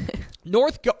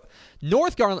 North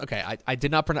Garland. Okay, I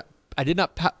did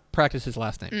not practice his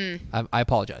last name. I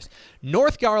apologize.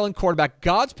 North Garland quarterback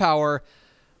God's Power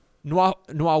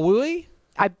Nwawui.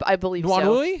 I believe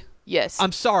Nwawui? so. Yes.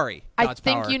 I'm sorry. I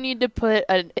think you need to put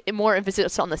more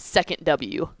emphasis on the second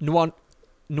W.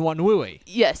 Nwanwui.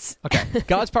 Yes. Okay.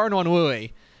 God's Power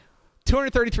Nwanwui.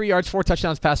 233 yards, 4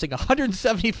 touchdowns passing,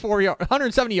 170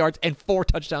 yards, and 4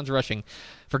 touchdowns rushing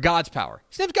for God's Power.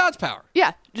 His name's God's Power.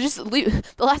 Yeah. Just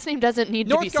leave. The last name doesn't need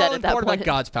to be said at that quarterback point.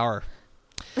 God's Power.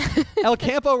 El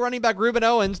Campo running back Ruben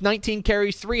Owens, 19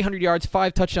 carries, 300 yards,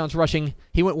 5 touchdowns rushing.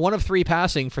 He went 1 of 3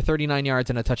 passing for 39 yards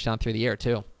and a touchdown through the air,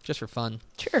 too, just for fun.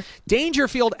 Sure.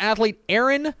 Dangerfield athlete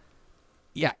Aaron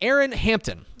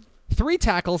Hampton, 3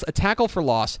 tackles, a tackle for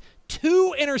loss,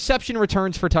 2 interception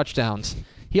returns for touchdowns.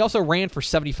 He also ran for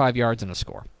 75 yards and a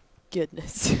score.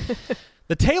 Goodness.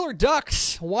 The Taylor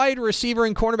Ducks wide receiver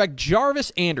and cornerback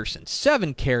Jarvis Anderson,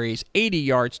 7 carries, 80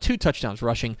 yards, 2 touchdowns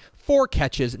rushing, 4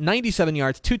 catches, 97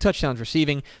 yards, 2 touchdowns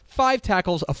receiving, 5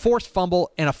 tackles, a forced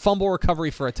fumble, and a fumble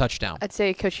recovery for a touchdown. I'd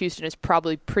say Coach Houston is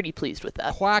probably pretty pleased with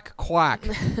that. Quack, quack.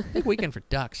 Big weekend for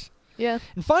Ducks. Yeah.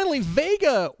 And finally,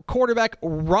 Vega quarterback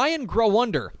Ryan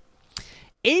Growunder,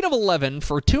 8 of 11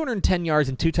 for 210 yards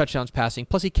and 2 touchdowns passing,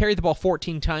 plus he carried the ball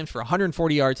 14 times for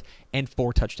 140 yards and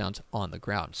 4 touchdowns on the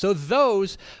ground. So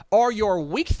those are your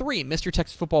Week 3 Mr.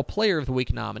 Texas Football Player of the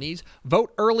Week nominees.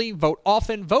 Vote early, vote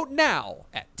often, vote now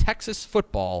at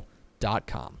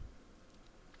TexasFootball.com.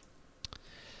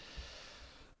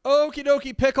 Okie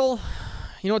dokie, Pickle.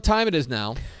 You know what time it is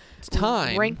now? It's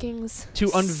time rankings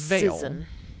to unveil season.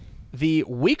 the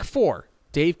Week 4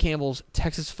 Dave Campbell's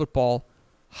Texas Football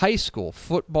High School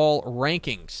Football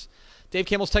Rankings. Dave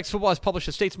Campbell's Texas Football has published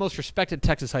the state's most respected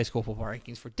Texas high school football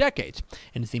rankings for decades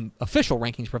and is the official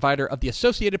rankings provider of the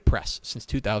Associated Press since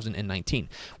 2019.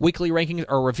 Weekly rankings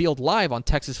are revealed live on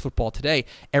Texas Football Today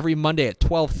every Monday at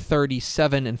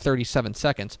 12:37 and 37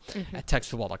 seconds at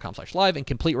texasfootball.com/live, and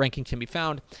complete rankings can be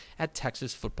found at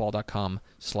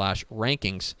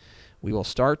texasfootball.com/rankings. We will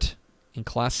start in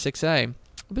Class 6A.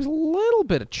 There's a little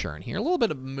bit of churn here, a little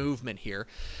bit of movement here.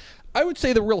 I would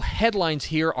say the real headlines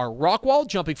here are Rockwall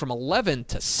jumping from 11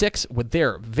 to 6 with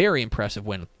their very impressive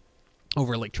win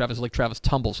over Lake Travis. Lake Travis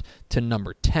tumbles to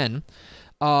number 10.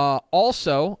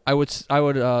 Also, I would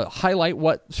highlight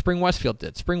what Spring Westfield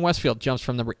did. Spring Westfield jumps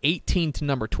from number 18 to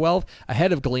number 12,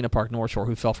 ahead of Galena Park North Shore,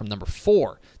 who fell from number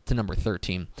 4 to number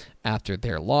 13 after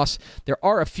their loss. There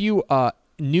are a few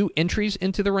new entries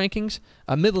into the rankings.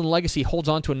 Midland Legacy holds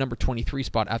on to a number 23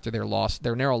 spot after their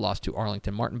narrow loss to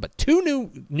Arlington Martin. But two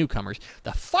newcomers,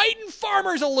 the Fighting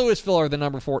Farmers of Louisville, are the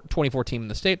number 24 team in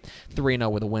the state,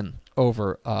 3-0 with a win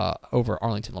over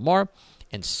Arlington Lamar.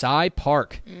 And Cy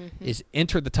Park is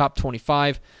entered the top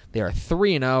 25. They are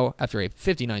 3-0 after a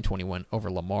 59-20 win over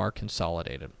Lamar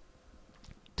Consolidated.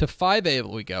 To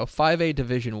 5A we go. 5A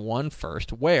Division I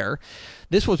first, where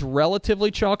this was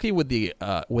relatively chalky with the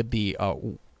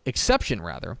exception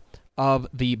of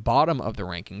the bottom of the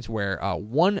rankings, where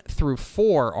 1 through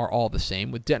 4 are all the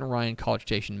same, with Denton Ryan, College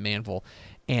Station, Manville,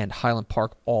 and Highland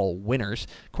Park all winners.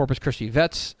 Corpus Christi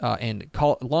Vets and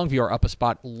Longview are up a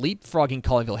spot, leapfrogging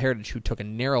Colleyville Heritage, who took a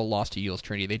narrow loss to Yules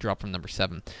Trinity. They dropped from number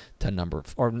 5 to number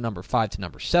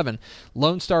 7.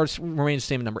 Lone Stars remain the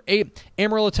same at number 8.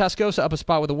 Amarillo Tascosa up a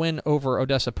spot with a win over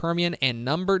Odessa Permian, and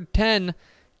number 10,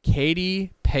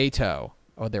 Katy Pato,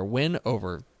 their win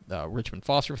over Richmond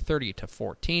Foster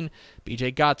 30-14.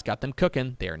 BJ Gotts got them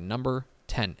cooking. They are number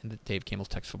 10 in the Dave Campbell's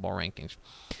Texas Football Rankings.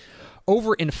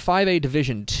 Over in 5A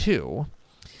Division II,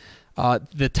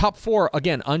 the top 4,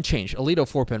 again, unchanged. Aledo,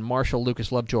 Fort Bend, Marshall,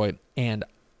 Lucas, Lovejoy, and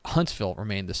Huntsville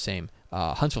remain the same.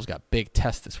 Huntsville's got big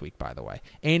tests this week, by the way.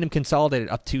 A&M Consolidated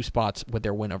up 2 spots with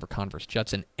their win over Converse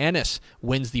Judson. Ennis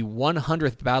wins the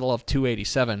 100th Battle of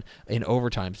 287 in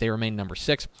overtimes. They remain number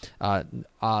 6.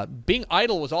 Being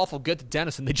idle was awful good to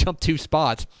Denison. They jumped 2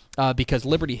 spots because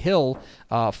Liberty Hill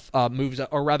moves,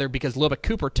 or rather because Lubbock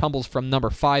Cooper tumbles from number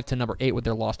 5 to number 8 with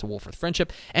their loss to Wolford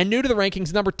Friendship. And new to the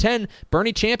rankings, number 10,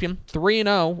 Bernie Champion,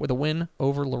 3-0 with a win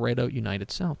over Laredo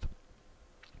United South.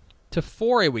 To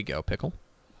 4A we go, Pickle,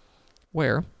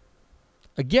 where,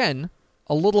 again,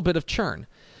 a little bit of churn.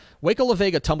 Waco La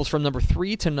Vega tumbles from number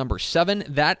 3 to number 7.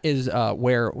 That is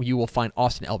where you will find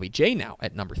Austin LBJ now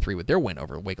at number 3 with their win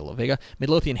over Waco La Vega.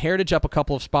 Midlothian Heritage up a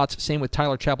couple of spots. Same with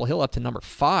Tyler Chapel Hill up to number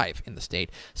 5 in the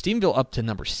state. Stephenville up to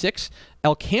number 6.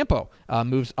 El Campo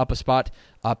moves up a spot.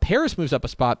 Paris moves up a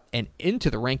spot and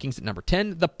into the rankings at number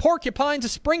 10. The Porcupines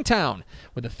of Springtown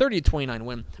with a 30-29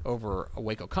 win over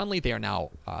Waco Conley. They are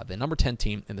now the number 10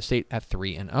 team in the state at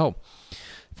 3-0.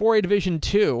 4A Division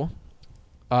II.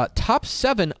 Top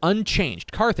 7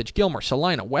 unchanged. Carthage, Gilmer,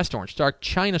 Salina, West Orange, Stark,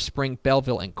 China Spring,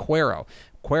 Belleville, and Cuero.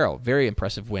 Cuero, very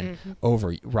impressive win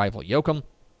over rival Yoakum.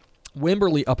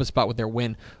 Wimberley up a spot with their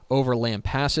win over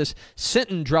Lampasas.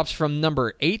 Sinton drops from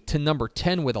number 8 to number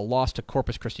 10 with a loss to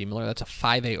Corpus Christi Miller. That's a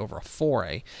 5A over a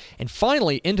 4A. And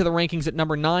finally, into the rankings at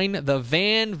number 9, the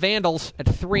Van Vandals at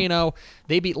 3-0.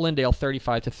 They beat Lindale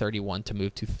 35-31 to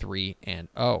move to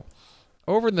 3-0.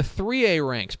 Over in the 3A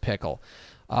ranks, Pickle.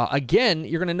 Again,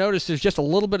 you're going to notice there's just a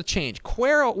little bit of change.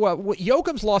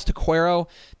 Yoakum's lost to Cuero.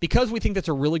 Because we think that's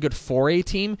a really good 4A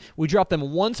team, we dropped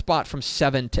them 1 spot from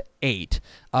 7 to 8.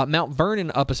 Mount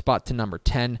Vernon up a spot to number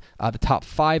 10. The top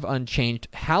 5 unchanged.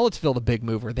 Hallettsville, the big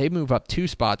mover, they move up 2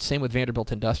 spots. Same with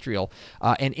Vanderbilt Industrial.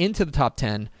 And into the top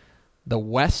 10, the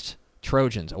West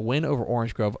Trojans, a win over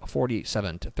Orange Grove,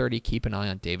 47-30. Keep an eye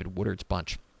on David Woodard's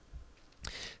bunch.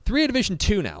 3A Division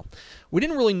II now, we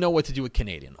didn't really know what to do with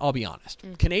Canadian, I'll be honest.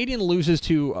 Canadian loses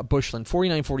to Bushland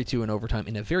 49-42 in overtime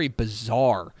in a very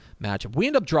bizarre matchup. We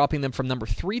end up dropping them from number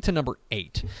 3 to number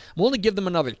 8. I'm willing to give them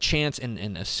another chance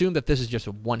and assume that this is just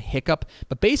one hiccup,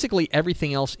 but basically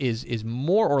everything else is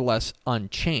more or less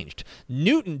unchanged.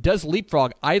 Newton does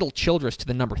leapfrog Idle Childress to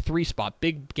the number 3 spot.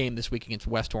 Big game this week against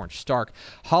West Orange Stark.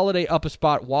 Holiday up a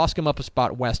spot, Wascom up a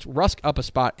spot, West Rusk up a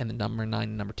spot, and the number 9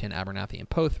 and number 10 Abernathy and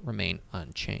Poth remain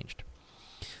unchanged.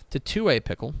 To 2A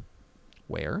Pickle,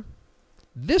 where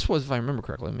this was, if I remember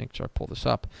correctly, let me make sure I pull this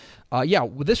up.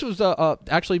 This was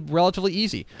actually relatively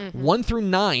easy. 1 through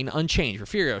 9 unchanged.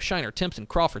 Refugio, Shiner, Timpson,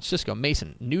 Crawford, Cisco,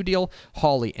 Mason, New Deal,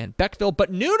 Hawley, and Beckville.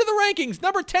 But new to the rankings,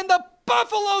 number 10, the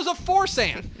Buffaloes of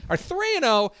Forsan are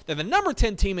 3-0. They're the number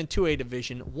 10 team in 2A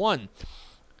Division 1.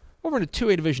 Over to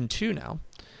 2A Division 2 now,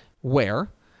 where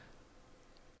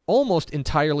almost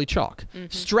entirely chalk.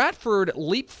 Stratford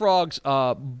leapfrogs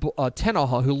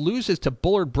Tenaha, who loses to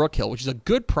Bullard Brookhill, which is a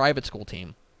good private school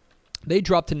team. They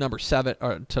drop to number 7.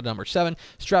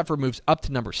 Stratford moves up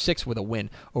to number 6 with a win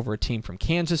over a team from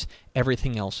Kansas.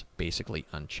 Everything else basically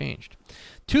unchanged.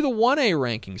 To the 1A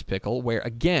rankings, Pickle, where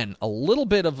again a little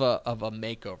bit of a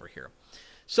makeover here.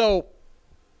 So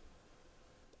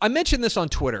I mentioned this on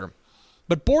Twitter.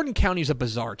 But Borden County is a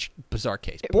bizarre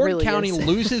case. Borden really County is.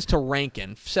 loses to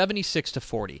Rankin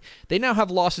 76-40. They now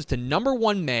have losses to number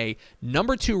 1 May,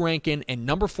 number 2 Rankin, and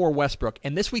number 4 Westbrook.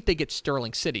 And this week they get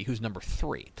Sterling City, who's number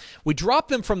 3. We dropped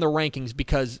them from the rankings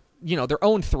because, they're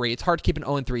 0-3. It's hard to keep an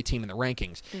 0-3 team in the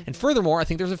rankings. And furthermore, I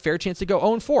think there's a fair chance to go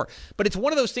 0-4. But it's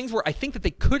one of those things where I think that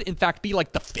they could, in fact, be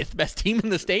like the 5th best team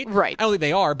in the state. Right. I don't think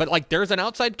they are, but there's an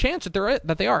outside chance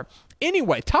that they are.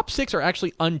 Anyway, top 6 are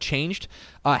actually unchanged.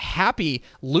 Happy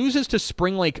loses to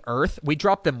Spring Lake Earth. We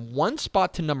dropped them 1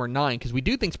 spot to number 9 because we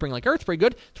do think Spring Lake Earth's pretty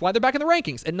good. That's why they're back in the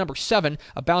rankings. At number 7,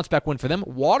 a bounce-back win for them.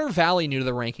 Water Valley new to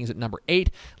the rankings at number 8.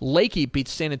 Lakey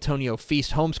beats San Antonio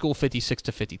Feast Homeschool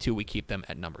 56-52. We keep them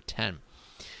at number 10.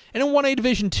 And in 1A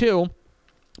Division 2,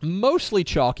 mostly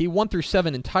chalky, 1 through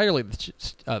 7 entirely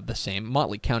the same.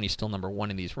 Motley County still number 1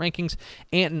 in these rankings.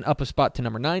 Anton up a spot to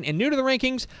number 9. And new to the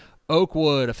rankings,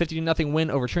 Oakwood, a 50-0 win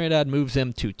over Trinidad, moves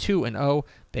them to 2-0.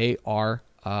 They are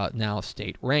now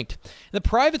state ranked. In the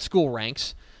private school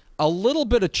ranks, a little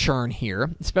bit of churn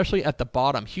here, especially at the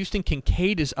bottom. Houston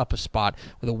Kincaid is up a spot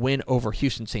with a win over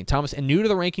Houston St. Thomas. And new to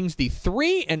the rankings, the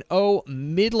 3-0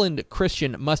 Midland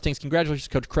Christian Mustangs. Congratulations,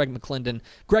 Coach Greg McClendon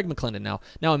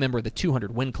now a member of the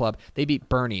 200 Win Club. They beat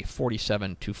Bernie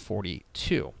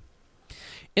 47-42.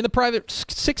 In the private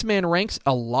 6-man ranks,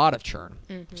 a lot of churn.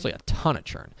 Actually, a ton of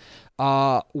churn.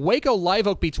 Waco Live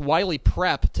Oak beats Wiley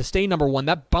Prep to stay number 1.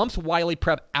 That bumps Wiley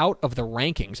Prep out of the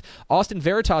rankings. Austin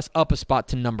Veritas up a spot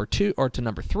to number 2 or to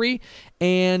number 3,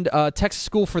 and Texas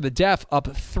School for the Deaf up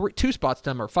 2 spots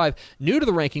to number 5. New to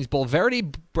the rankings,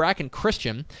 Bulverde Bracken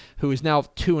Christian, who is now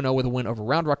 2-0 with a win over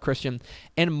Round Rock Christian,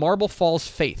 and Marble Falls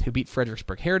Faith, who beat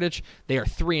Fredericksburg Heritage. They are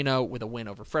 3-0 with a win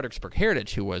over Fredericksburg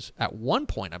Heritage, who was at one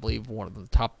point, I believe, one of the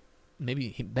top.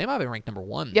 Maybe they might have been ranked number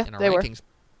 1 in our rankings.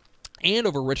 And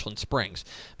over Richland Springs.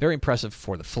 Very impressive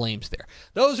for the Flames there.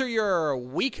 Those are your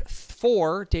Week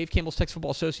 4 Dave Campbell's Texas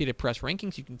Football Associated Press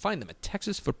rankings. You can find them at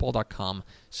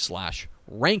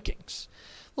texasfootball.com/rankings. A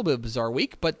little bit of a bizarre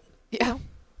week, but Yeah.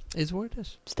 Is what it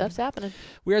is. Stuff's happening.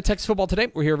 We are at Texas Football Today.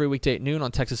 We're here every weekday at noon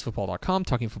on texasfootball.com,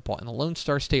 talking football in the Lone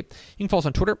Star State. You can follow us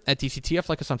on Twitter at DCTF,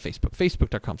 like us on Facebook,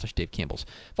 facebook.com/Dave Campbell's.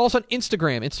 Follow us on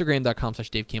Instagram,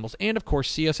 instagram.com/Dave Campbell's, and of course,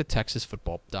 see us at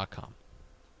texasfootball.com.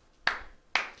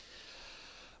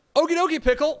 Okie dokie,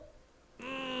 Pickle.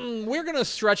 We're going to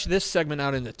stretch this segment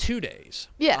out into 2 days.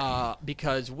 Yeah.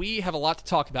 Because we have a lot to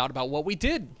talk about what we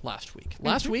did last week.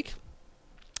 Last week,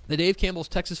 the Dave Campbell's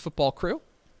Texas football crew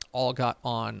all got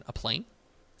on a plane,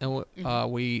 and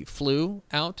we flew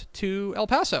out to El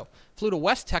Paso. Flew to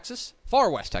West Texas, far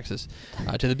West Texas,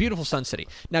 to the beautiful Sun City.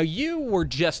 Now, you were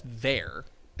just there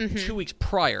 2 weeks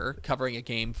prior covering a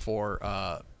game for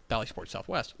Valley Sports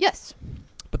Southwest. Yes.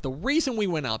 But the reason we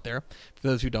went out there, for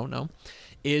those who don't know,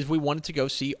 is we wanted to go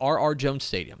see R.R. Jones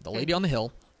Stadium, the Lady on the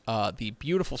Hill, the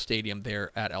beautiful stadium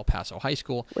there at El Paso High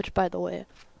School. Which, by the way,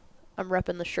 I'm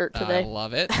repping the shirt today. I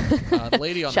love it. The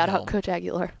Lady on the Hill. Shout out Coach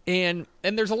Aguilar. And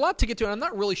there's a lot to get to, and I'm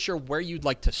not really sure where you'd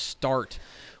like to start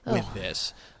with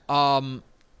this.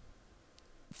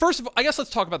 First of all, I guess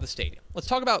let's talk about the stadium. Let's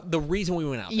talk about the reason we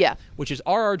went out there, which is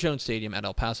R.R. Jones Stadium at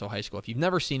El Paso High School. If you've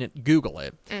never seen it, Google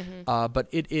it. But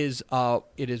it is one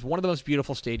of the most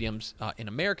beautiful stadiums in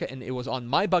America, and it was on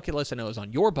my bucket list, and it was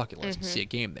on your bucket list to see a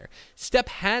game there. Step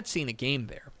had seen a game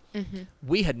there.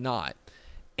 We had not.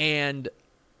 And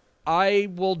I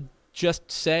will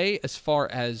just say, as far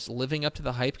as living up to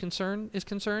the hype is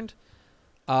concerned,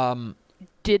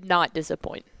 did not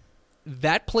disappoint.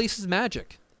 That place is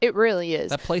magic. It really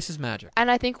is. That place is magic. And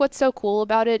I think what's so cool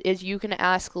about it is you can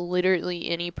ask literally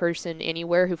any person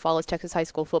anywhere who follows Texas high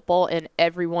school football, and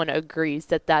everyone agrees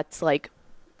that that's like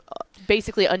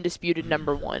basically undisputed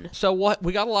number one. So what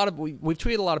we got we've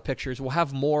tweeted a lot of pictures. We'll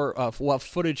have more we'll have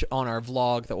footage on our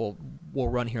vlog that we'll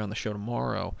run here on the show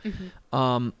tomorrow.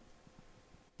 Mm-hmm.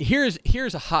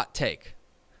 Here's a hot take.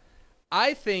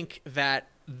 I think that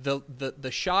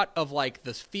the shot of like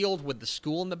this field with the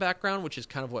school in the background, which is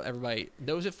kind of what everybody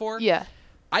knows it for. Yeah.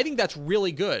 I think that's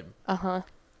really good. Uh-huh.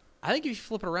 I think if you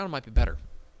flip it around, it might be better.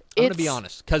 I'm going to be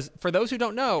honest, because for those who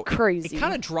don't know, crazy. It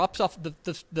kind of drops off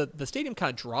the stadium.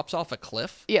 Kind of drops off a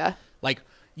cliff. Yeah. Like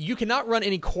you cannot run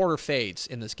any quarter fades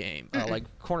in this game, like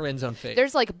corner end zone fades.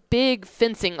 There's like big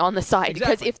fencing on the side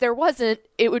because Exactly. if there wasn't,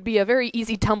 it would be a very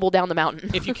easy tumble down the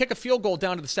mountain. If you kick a field goal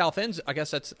down to the south end, I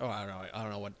guess that's. Oh, I don't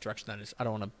know what direction that is. I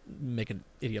don't want to make an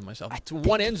idiot of myself. It's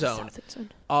one end zone.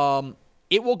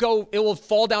 It will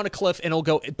fall down a cliff and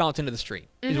it'll bounce into the street.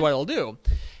 Is what it'll do.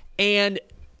 And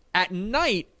at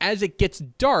night, as it gets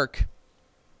dark,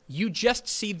 you just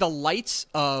see the lights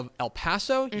of El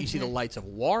Paso. You see the lights of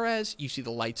Juarez. You see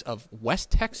the lights of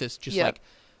West Texas, just like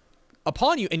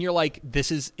upon you, and you're like,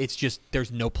 there's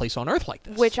no place on earth like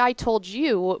this. Which I told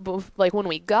you, like when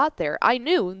we got there, I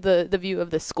knew the view of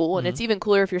the school, and it's even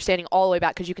cooler if you're standing all the way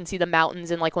back because you can see the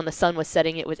mountains, and like when the sun was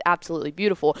setting, it was absolutely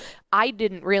beautiful. I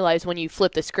didn't realize when you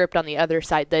flipped the script on the other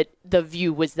side that the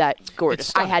view was that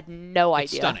gorgeous. I had no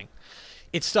idea.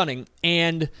 It's stunning.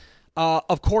 And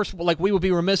of course, like we would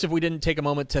be remiss if we didn't take a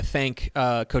moment to thank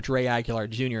Coach Ray Aguilar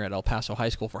Jr. at El Paso High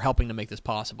School for helping to make this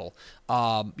possible.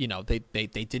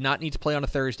 They did not need to play on a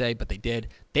Thursday, but they did.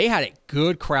 They had a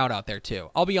good crowd out there too.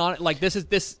 I'll be honest. Like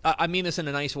I mean this in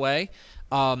a nice way.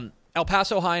 El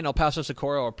Paso High and El Paso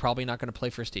Socorro are probably not going to play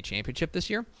for a state championship this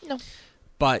year. No,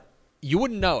 but you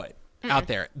wouldn't know it. Out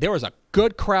there. There was a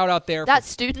good crowd out there. That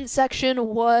student section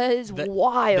was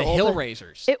wild. The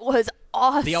Hillraisers. It was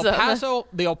awesome. Shout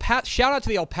out to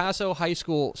the El Paso High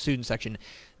School student section.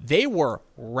 They were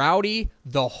rowdy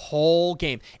the whole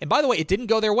game. And by the way, it didn't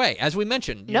go their way. As we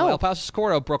mentioned, El Paso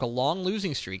Socorro broke a long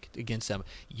losing streak against them.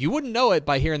 You wouldn't know it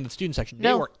by hearing the student section.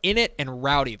 They were in it and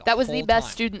rowdy the whole time. That was the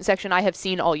best student section I have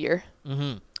seen all year.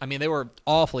 Mm-hmm. I mean, they were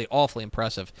awfully, awfully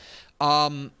impressive.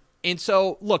 And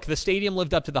so, look, the stadium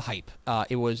lived up to the hype.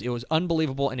 It was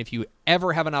unbelievable. And if you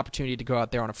ever have an opportunity to go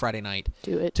out there on a Friday night,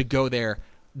 do it. To go there,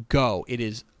 go. It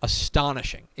is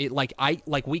astonishing.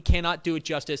 We cannot do it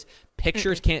justice.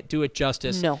 Pictures can't do it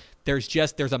justice. No.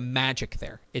 There's a magic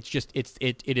there. It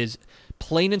is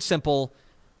plain and simple.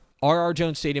 R.R.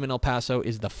 Jones Stadium in El Paso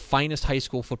is the finest high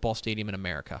school football stadium in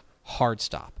America. Hard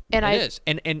stop. And it is.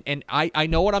 And I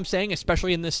know what I'm saying,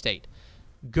 especially in this state.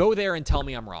 Go there and tell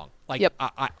me I'm wrong.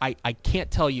 I can't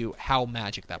tell you how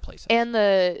magic that place is.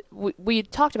 And we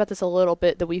talked about this a little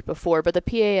bit the week before, but the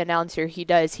PA announcer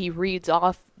he reads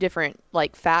off different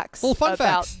facts about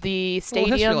facts. The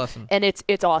stadium, and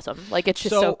it's awesome. Like it's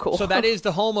just so cool. So that is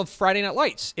the home of Friday Night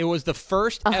Lights. It was the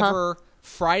first ever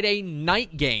Friday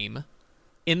night game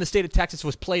in the state of Texas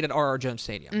was played at R.R. Jones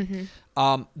Stadium.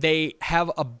 They have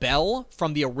a bell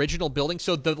from the original building.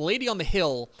 So the lady on the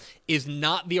hill is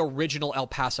not the original El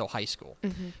Paso High School.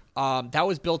 That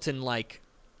was built in like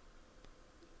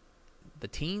the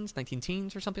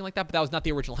 19-teens or something like that, but that was not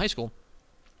the original high school.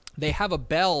 They have a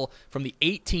bell from the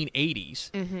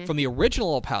 1880s from the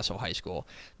original El Paso High School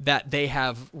that they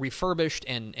have refurbished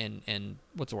and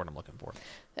what's the word I'm looking for?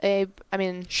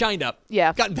 Shined up.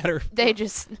 Yeah. Gotten better. They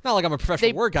just... Not like I'm a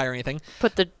professional word guy or anything.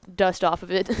 Put the dust off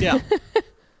of it. Yeah.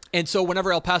 And so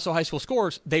whenever El Paso High School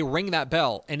scores, they ring that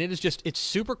bell, and it's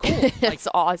super cool. It's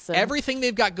awesome. Everything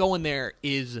they've got going there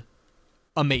is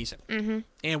amazing.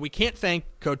 And we can't thank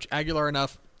Coach Aguilar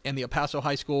enough and the El Paso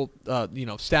High School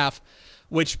staff,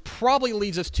 which probably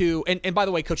leads us to, and by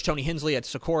the way, Coach Tony Hensley at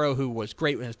Socorro, who was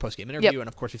great in his post-game interview, and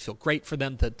of course we feel great for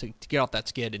them to get off that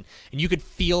skid, and you could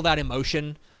feel that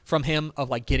emotion from him of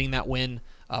like getting that win.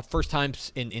 First time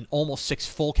in almost 6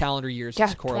 full calendar years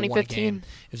since Socorro won a game.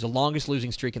 It was the longest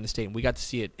losing streak in the state, and we got to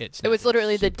see it. It was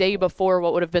literally the day before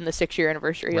what would have been the 6-year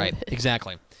anniversary. Right,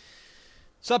 exactly.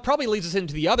 So that probably leads us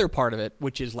into the other part of it,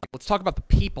 which is like, let's talk about the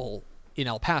people in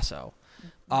El Paso.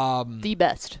 The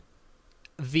best.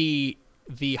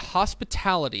 The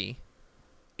hospitality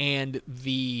and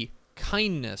the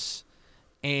kindness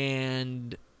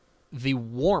and the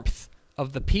warmth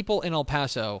of the people in El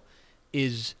Paso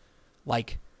is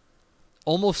like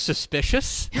almost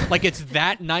suspicious. Like it's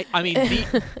that night. I mean,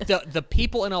 the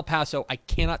people in El Paso, I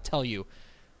cannot tell you,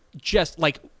 just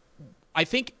like I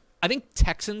think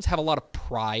Texans have a lot of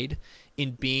pride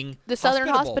in being The Southern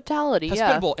hospitality, yeah.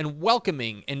 hospitable and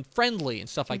welcoming and friendly and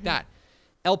stuff like that.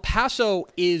 El Paso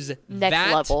is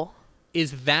Next level.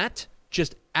 Is that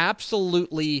just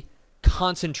absolutely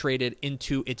concentrated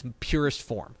into its purest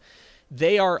form.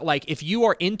 They are like, if you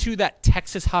are into that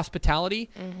Texas hospitality,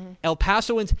 El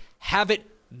Pasoans have it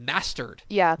mastered.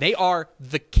 Yeah. They are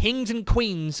the kings and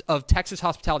queens of Texas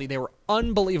hospitality. They were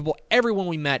unbelievable. Everyone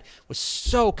we met was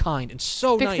so kind and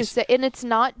so nice. And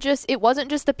it wasn't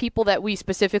just the people that we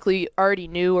specifically already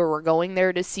knew or were going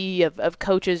there to see of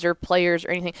coaches or players or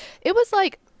anything. It was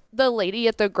like the lady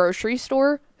at the grocery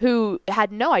store who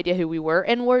had no idea who we were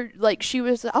and she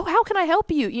was, oh, how can I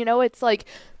help you? You know, it's like,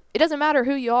 it doesn't matter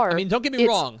who you are. I mean, don't get me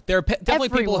wrong. There are definitely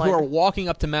people who are walking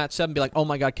up to Matt Sub and be like, "Oh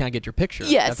my God, can I get your picture?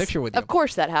 Yes, that picture with you." Of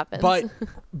course, that happens.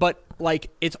 But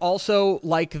like, it's also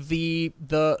like the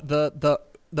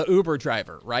Uber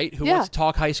driver, right? Who wants to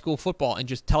talk high school football and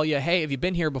just tell you, "Hey, have you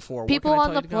been here before?" People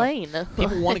on the plane.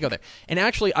 People want to go there. And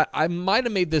actually, I might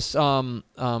have made this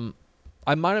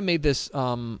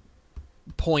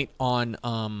point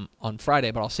on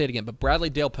Friday, but I'll say it again. But Bradley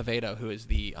Dale Pavedo, who is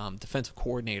the defensive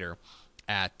coordinator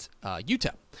at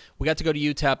UTEP. We got to go to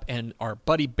UTEP, and our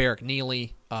buddy Barrick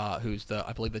Neely, who's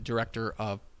I believe the director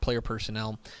of player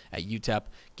personnel at UTEP,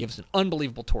 gave us an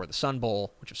unbelievable tour of the Sun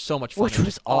Bowl, which was so much fun. Which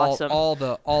was awesome. All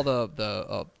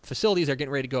the facilities are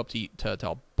getting ready to go up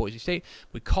to Boise State.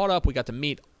 We caught up. We got to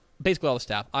meet basically all the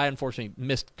staff. I unfortunately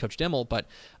missed Coach Dimmel, but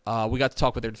we got to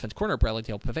talk with their defense corner, Bradley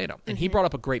Dale Pavedo, and he brought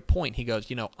up a great point. He goes,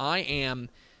 he's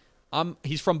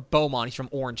from Beaumont. He's from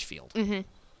Orangefield.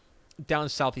 Down in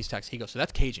southeast Texas. He goes, so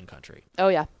that's Cajun country. Oh,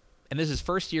 yeah. And this is his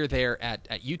first year there at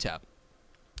UTEP.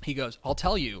 He goes, I'll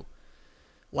tell you,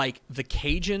 like, the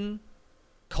Cajun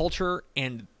culture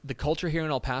and the culture here in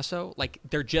El Paso, like,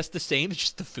 they're just the same. It's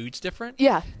just the food's different.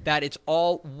 Yeah. That it's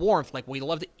all warmth. Like, we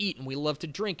love to eat and we love to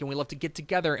drink and we love to get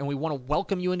together and we want to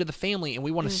welcome you into the family and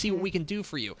we want to see what we can do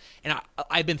for you. And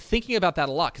I've been thinking about that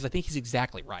a lot because I think he's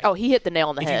exactly right. Oh, he hit the nail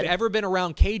on the head. If you've ever been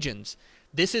around Cajuns,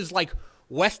 this is like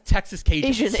West Texas Cajuns.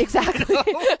 Asian, exactly.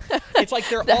 It's like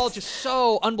they're all just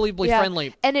so unbelievably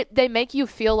friendly. And they make you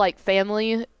feel like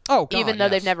family, God, even though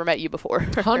they've never met you before.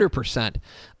 100%.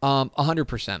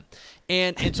 100%.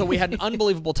 And so we had an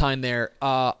unbelievable time there.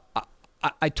 I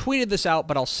tweeted this out,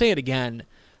 but I'll say it again.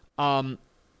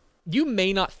 You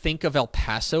may not think of El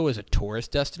Paso as a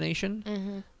tourist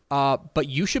destination, but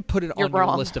you should put it on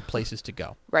your list of places to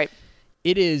go. Right.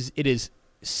 It is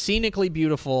scenically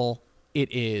beautiful.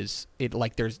 There's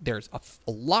a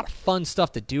lot of fun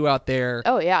stuff to do out there.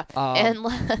 Oh yeah, and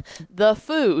the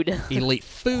food, elite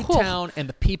food town, and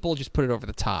the people just put it over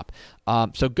the top.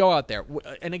 So go out there,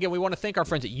 and again, we want to thank our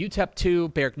friends at UTEP too,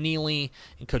 Barrick Neely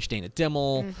and Coach Dana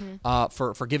Dimmel,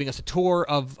 for giving us a tour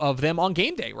of them on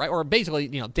game day, right? Or basically,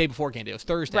 day before game day. It was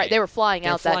Thursday. Right, they were flying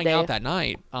out that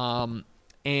night,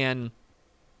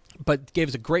 but gave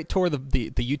us a great tour of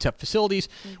the UTEP facilities,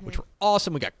 which were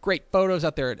awesome. We got great photos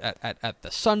out there at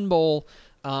the Sun Bowl.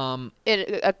 One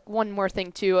more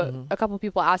thing too. A couple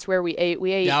people asked where we ate.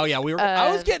 We ate. Oh yeah, we were.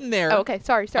 I was getting there. Oh, okay,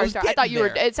 sorry. I thought you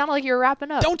were. It sounded like you were wrapping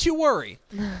up. Don't you worry.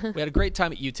 We had a great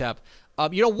time at UTEP.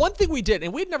 One thing we did,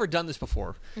 and we'd never done this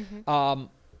before.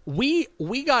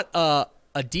 We got a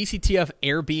DCTF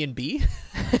Airbnb.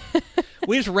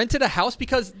 We just rented a house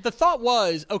because the thought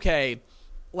was, okay,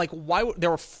 like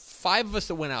there were 5 of us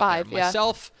that went out there.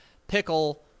 Myself,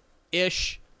 Pickle,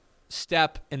 Ish,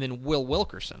 Step, and then Will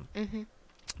Wilkerson.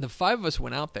 The 5 of us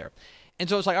went out there. And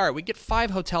so it's like, all right, we get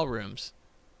 5 hotel rooms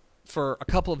for a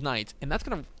couple of nights, and that's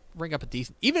going to ring up a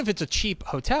decent, even if it's a cheap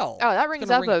hotel. Oh, that rings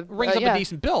up a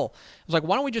decent bill. I was like,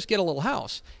 why don't we just get a little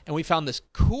house? And we found this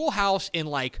cool house in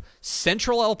like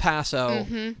central El Paso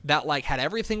that like had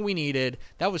everything we needed.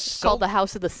 That was called the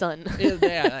House of the Sun.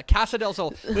 Yeah, Casa del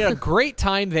Sol. We had a great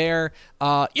time there.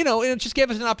 And it just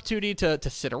gave us an opportunity to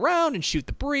sit around and shoot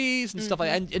the breeze and stuff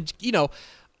like that. And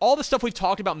all the stuff we've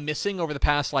talked about missing over the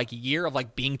past like year of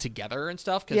like being together and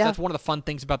stuff, because that's one of the fun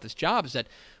things about this job is that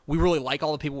we really like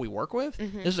all the people we work with.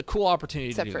 This is a cool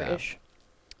opportunity to do that. Ish.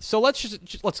 So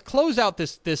let's close out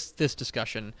this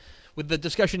discussion with the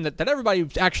discussion that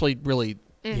everybody's actually really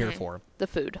here for. The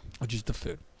food. Which is the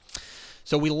food.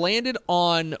 So we landed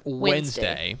on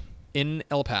Wednesday in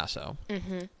El Paso,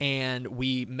 and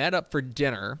we met up for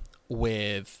dinner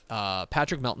with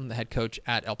Patrick Melton, the head coach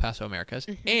at El Paso Americas,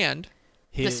 and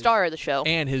the star of the show,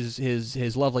 and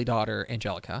his lovely daughter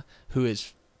Angelica, who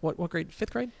is what grade?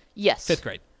 5th grade? Yes, 5th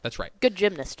grade. That's right. Good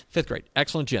gymnast. 5th grade.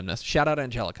 Excellent gymnast. Shout out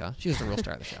Angelica. She was the real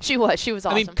star of the show. She was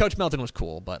awesome. I mean, Coach Melton was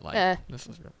cool, but this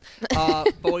was real.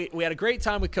 But we had a great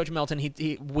time with Coach Melton.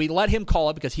 We let him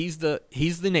call it because he's the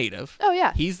native. Oh,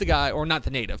 yeah. He's the guy, or not the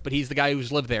native, but he's the guy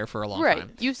who's lived there for a long right.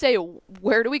 time. You say,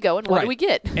 where do we go and what do we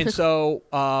get? And so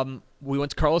we went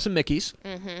to Carlos and Mickey's for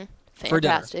dinner.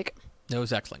 Fantastic. It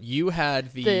was excellent. You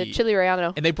had The chili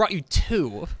relleno. and they brought you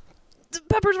 2. The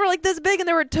peppers were like this big, and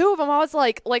there were 2 of them. I was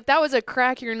like that was a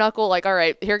crack your knuckle. Like, all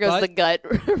right, here goes the gut.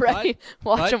 Right,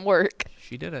 watch them work.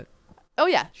 She did it. Oh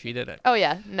yeah, she did it. Oh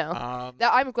yeah, no.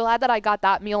 I'm glad that I got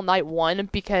that meal night 1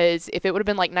 because if it would have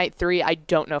been like night 3, I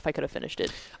don't know if I could have finished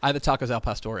it. I had the tacos al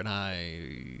pastor, and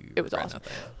it was awesome.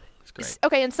 It was great.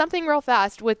 Okay, and something real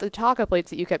fast with the taco plates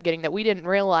that you kept getting that we didn't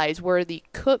realize were the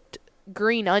cooked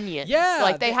green onions. Yeah,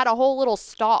 like they had a whole little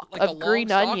stalk like of green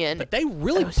stalk, onion. but they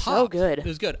really it was popped. so good. It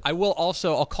was good.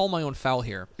 I'll call my own foul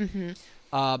here.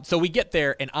 So we get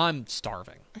there, and I'm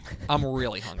starving. I'm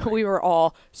really hungry. We were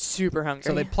all super hungry.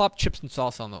 So they plop chips and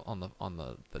sauce on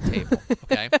the table.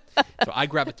 Okay. So I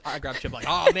grab a chip like,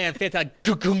 oh man, fantastic.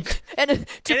 And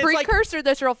to precursor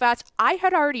this real fast, I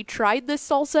had already tried this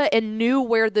salsa and knew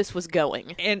where this was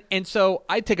going. And so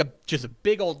I take just a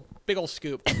big old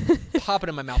scoop, pop it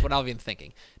in my mouth without even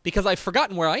thinking, because I've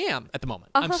forgotten where I am at the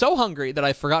moment. I'm so hungry that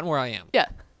I've forgotten where I am. Yeah.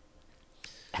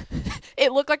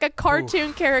 It looked like a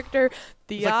cartoon character.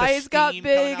 The eyes got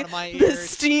big. The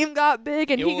steam got big,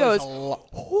 and he goes,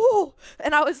 "Ooh!"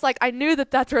 And I was like, I knew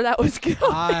that's where that was going.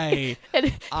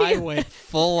 I went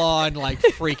full on like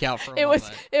freak out for a moment.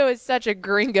 It was such a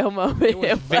gringo moment. It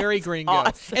was very gringo.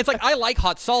 Awesome. It's like I like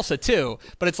hot salsa too,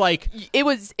 but it's like I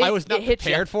was not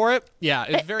prepared for it. Yeah,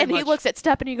 it was very. And he looks at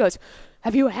Step and he goes,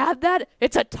 "Have you had that?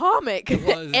 It's atomic."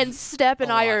 And Step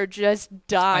and I are just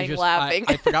dying laughing.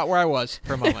 I forgot where I was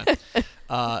for a moment.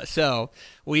 So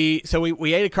we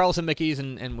ate at Carlos and Mickey's,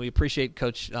 and we appreciate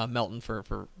Coach Melton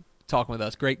for talking with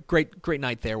us. Great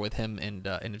night there with him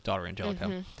and his daughter Angelica.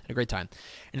 Had a great time.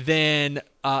 And then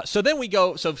so we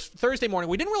go. So Thursday morning,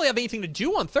 we didn't really have anything to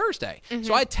do on Thursday.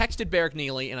 So I texted Barrick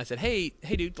Neely and I said, hey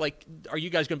dude, like, are you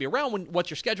guys going to be around? What's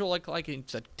your schedule like? And he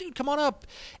said, dude, come on up.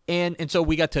 And so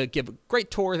we got to give a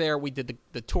great tour there. We did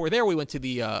the tour there. We went to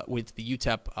the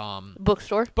UTEP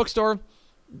bookstore.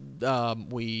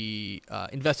 We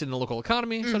invested in the local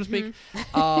economy, so to speak.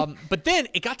 But then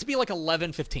it got to be like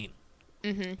 11:15.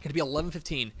 It got to be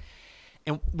 11:15,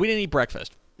 and we didn't eat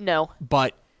breakfast. No.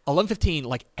 But 11:15,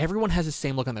 like everyone has the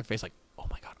same look on their face, like, oh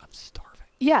my god, I'm starving.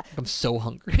 Yeah. Like, I'm so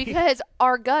hungry because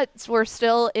our guts were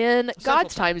still in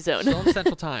God's time zone. Still in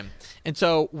Central Time, and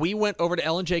so we went over to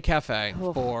L&J Cafe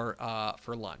for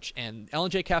lunch, and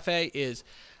L&J Cafe is.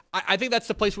 I think that's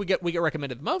the place we get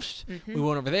recommended the most. We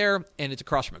went over there, and it's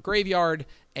across from a graveyard.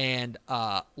 And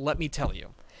let me tell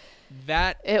you,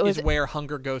 that is where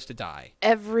hunger goes to die.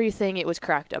 Everything it was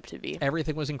cracked up to be.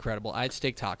 Everything was incredible. I had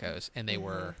steak tacos, and they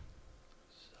were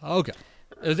so good.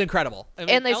 It was incredible.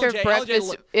 And they served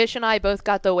breakfast. Ish and I both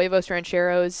got the huevos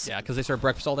rancheros. Yeah, because they serve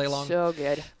breakfast all day long. So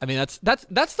good. I mean, that's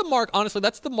the mark. Honestly,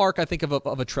 that's the mark I think of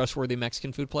a trustworthy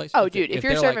Mexican food place. Oh, dude, if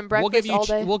you're serving breakfast all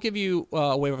day, we'll give you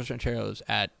huevos rancheros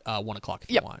at 1:00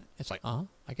 if you want. It's like, I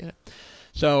get it.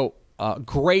 So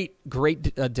great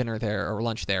dinner there or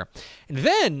lunch there, and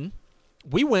then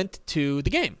we went to the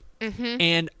game,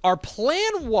 and our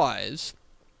plan was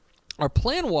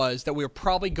that we were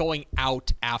probably going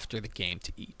out after the game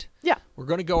to eat. Yeah. We're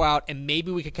going to go out, and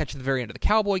maybe we could catch the very end of the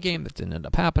Cowboy game. That didn't end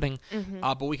up happening.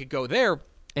 But we could go there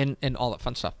and all that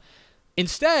fun stuff.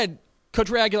 Instead,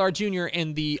 Coach Ray Aguilar Jr.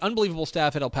 and the unbelievable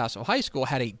staff at El Paso High School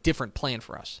had a different plan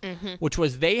for us, which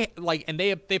was they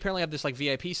apparently have this like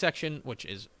VIP section, which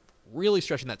is really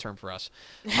stretching that term for us.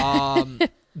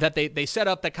 That they set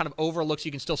up that kind of overlooks.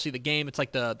 You can still see the game. It's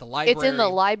like the library. It's in the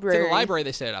library. It's in the library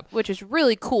they set it up, which is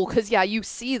really cool because you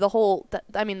see the whole.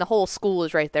 The whole school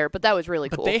is right there. But that was really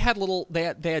cool. But they had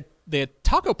they had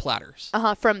taco platters.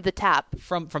 From the tap.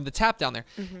 From the tap down there,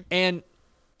 and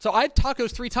so I had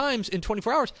tacos 3 times in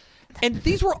 24 hours, and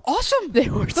these were awesome. They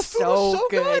were the food was so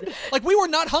good. Like we were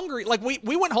not hungry. Like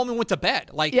we went home and went to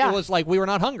bed. Like it was like we were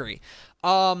not hungry.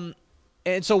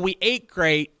 And so we ate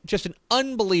great, just an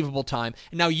unbelievable time.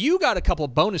 And now you got a couple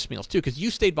of bonus meals, too, because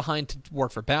you stayed behind to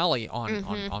work for Bally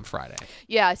on Friday.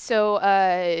 Yeah,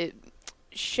 so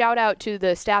shout out to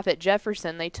the staff at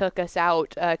Jefferson. They took us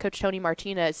out. Coach Tony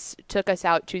Martinez took us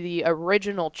out to the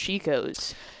original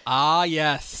Chico's. Ah,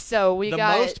 yes. So we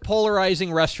got the most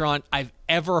polarizing restaurant I've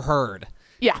ever heard.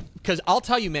 Yeah. Because I'll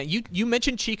tell you, man, you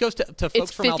mentioned Chico's to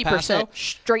folks from El Paso.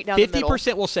 Straight down the middle.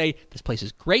 50% will say, this place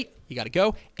is great, you got to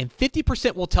go. And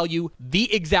 50% will tell you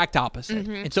the exact opposite.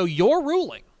 And so your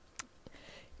ruling.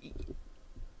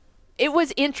 it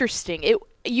was interesting.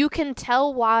 You can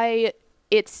tell why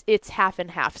it's half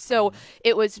and half. So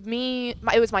it was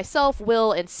myself,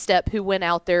 Will, and Step who went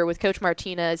out there with Coach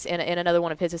Martinez and another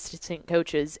one of his assistant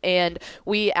coaches, and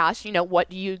we asked, what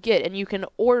do you get? And you can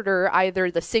order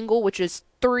either the single, which is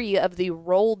 3 of the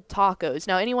rolled tacos.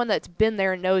 Now, anyone that's been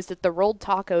there knows that the rolled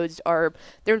tacos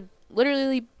they're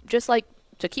literally just like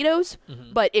taquitos,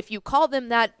 but if you call them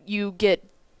that, you get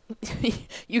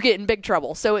in big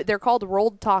trouble. So they're called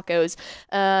rolled tacos.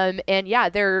 And yeah,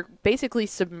 they're basically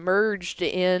submerged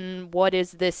in what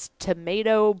is this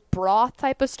tomato broth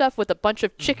type of stuff with a bunch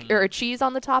of or cheese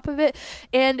on the top of it.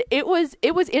 And it was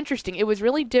interesting. It was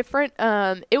really different.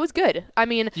 It was good. I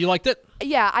mean, You liked it?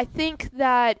 yeah, I think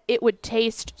that it would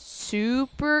taste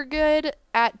super good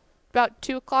at about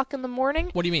 2:00 in the morning.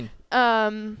 What do you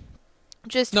mean?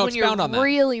 Just No, when you're expound on that.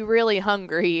 really, really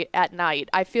hungry at night,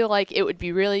 I feel like it would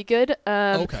be really good.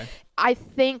 Okay. I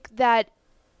think that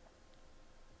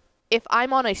if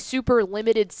I'm on a super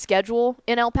limited schedule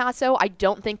in El Paso, I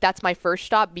don't think that's my first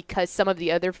stop, because some of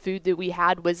the other food that we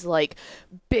had was like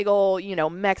big old,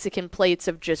 Mexican plates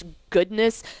of just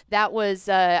goodness. That was,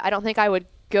 I don't think I would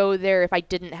go there if I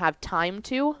didn't have time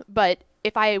to, but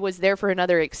if I was there for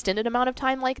another extended amount of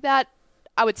time like that,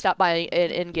 I would stop by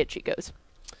and get Chico's.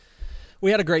 We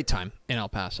had a great time in El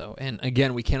Paso, and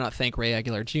again, we cannot thank Ray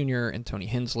Aguilar Jr. and Tony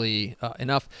Hensley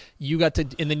enough. You got to,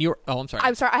 and then I'm sorry.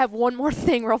 I'm sorry, I have one more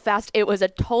thing real fast.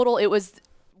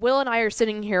 Will and I are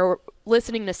sitting here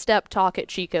listening to Step talk at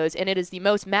Chico's, and it is the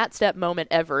most Matt Step moment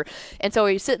ever. And so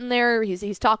he's sitting there,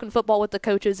 he's talking football with the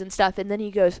coaches and stuff, and then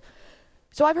he goes,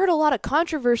 so I've heard a lot of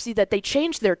controversy that they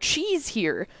changed their cheese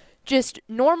here. Just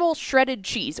normal shredded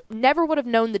cheese. Never would have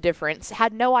known the difference.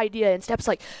 Had no idea. And Step's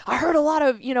like, I heard a lot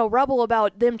of, rubble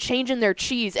about them changing their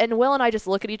cheese. And Will and I just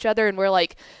look at each other and we're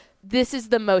like, this is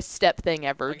the most Step thing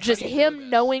ever. Like, just him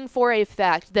knowing for a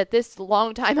fact that this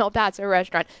longtime El Paso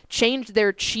restaurant changed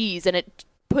their cheese and it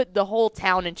put the whole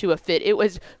town into a fit. It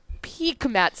was peak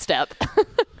Matt Step.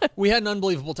 We had an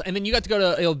unbelievable time. And then you got to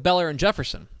go to Bel Air and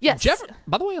Jefferson. Yes.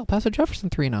 By the way, El Paso Jefferson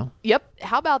 3-0. Yep.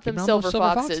 How about them Keeping on Silver those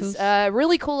Silver Foxes? Foxes.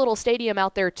 Really cool little stadium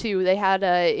out there too. They had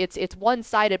it's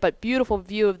one-sided but beautiful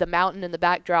view of the mountain in the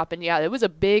backdrop, and yeah, it was a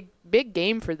big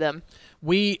game for them.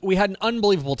 We had an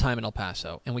unbelievable time in El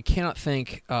Paso, and we cannot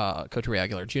thank Coach Ray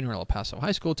Aguilar Jr. at El Paso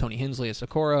High School, Tony Hensley at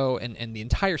Socorro, and the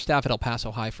entire staff at El Paso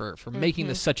High for making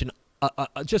this such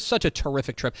just such a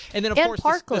terrific trip. And then, of course, the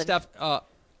Parkland. staff...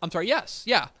 I'm sorry, yes,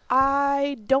 yeah.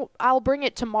 I'll bring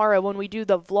it tomorrow when we do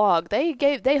the vlog.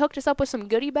 They hooked us up with some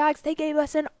goodie bags. They gave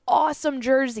us an awesome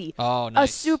jersey. Oh,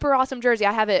 nice. A super awesome jersey.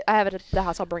 I have it at the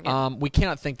house. I'll bring it. We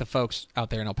cannot thank the folks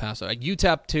out there in El Paso. At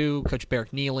UTEP, too, Coach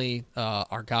Barrick Neely,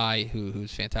 our guy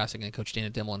who's fantastic, and Coach Dana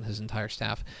Dimmel and his entire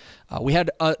staff. We had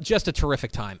just a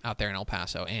terrific time out there in El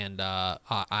Paso, and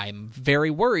I'm very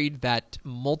worried that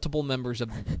multiple members of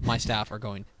my staff are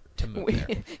going to move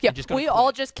there. Yeah, we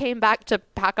all just came back to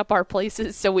pack up our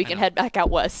places so we can head back out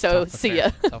west. So see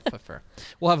ya. Tough but fair.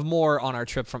 We'll have more on our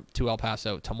trip to El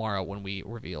Paso tomorrow when we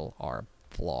reveal our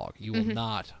vlog. You will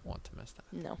not want to miss that.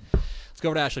 No. Let's go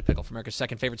over to Ashley Pickle for America's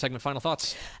second favorite segment. Final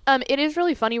thoughts. It is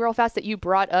really funny, real fast, that you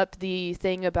brought up the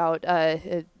thing about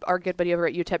our good buddy over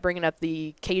at UTEP bringing up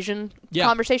the Cajun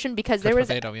conversation, because there was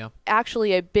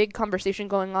actually a big conversation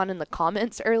going on in the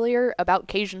comments earlier about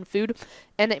Cajun food,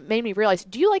 and it made me realize,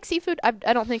 do you like seafood? I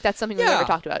don't think that's something we've ever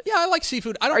talked about. Yeah, I like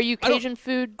seafood. Are you Cajun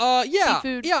food?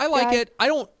 Seafood? Yeah, I like guy? it.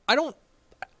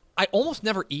 I almost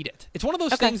never eat it. It's one of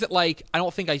those things that, like, I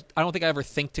don't think I ever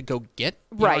think to go get.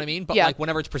 You know what I mean? But like,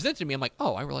 whenever it's presented to me, I'm like,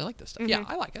 oh, I really like this stuff. Yeah,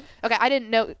 I like it. Okay, I didn't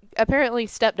know. Apparently,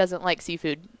 Step doesn't like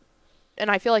seafood,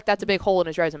 and I feel like that's a big hole in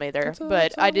his resume there.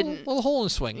 But I didn't. Little hole in the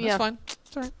swing. That's Yeah. fine.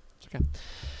 It's all right. It's okay.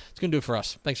 It's going to do it for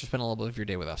us. Thanks for spending a little bit of your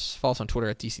day with us. Follow us on Twitter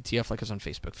at DCTF. Like us on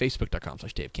Facebook,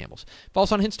 facebook.com/Dave Campbells. Follow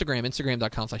us on Instagram,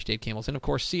 instagram.com/Dave Campbells. And, of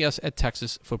course, see us at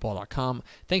texasfootball.com.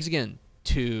 Thanks again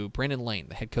to Brandon Lane,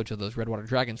 the head coach of those Redwater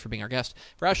Dragons, for being our guest.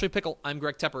 For Ashley Pickle, I'm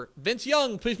Greg Tepper. Vince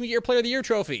Young, please get your Player of the Year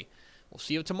trophy. We'll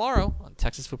see you tomorrow on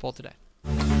Texas Football Today.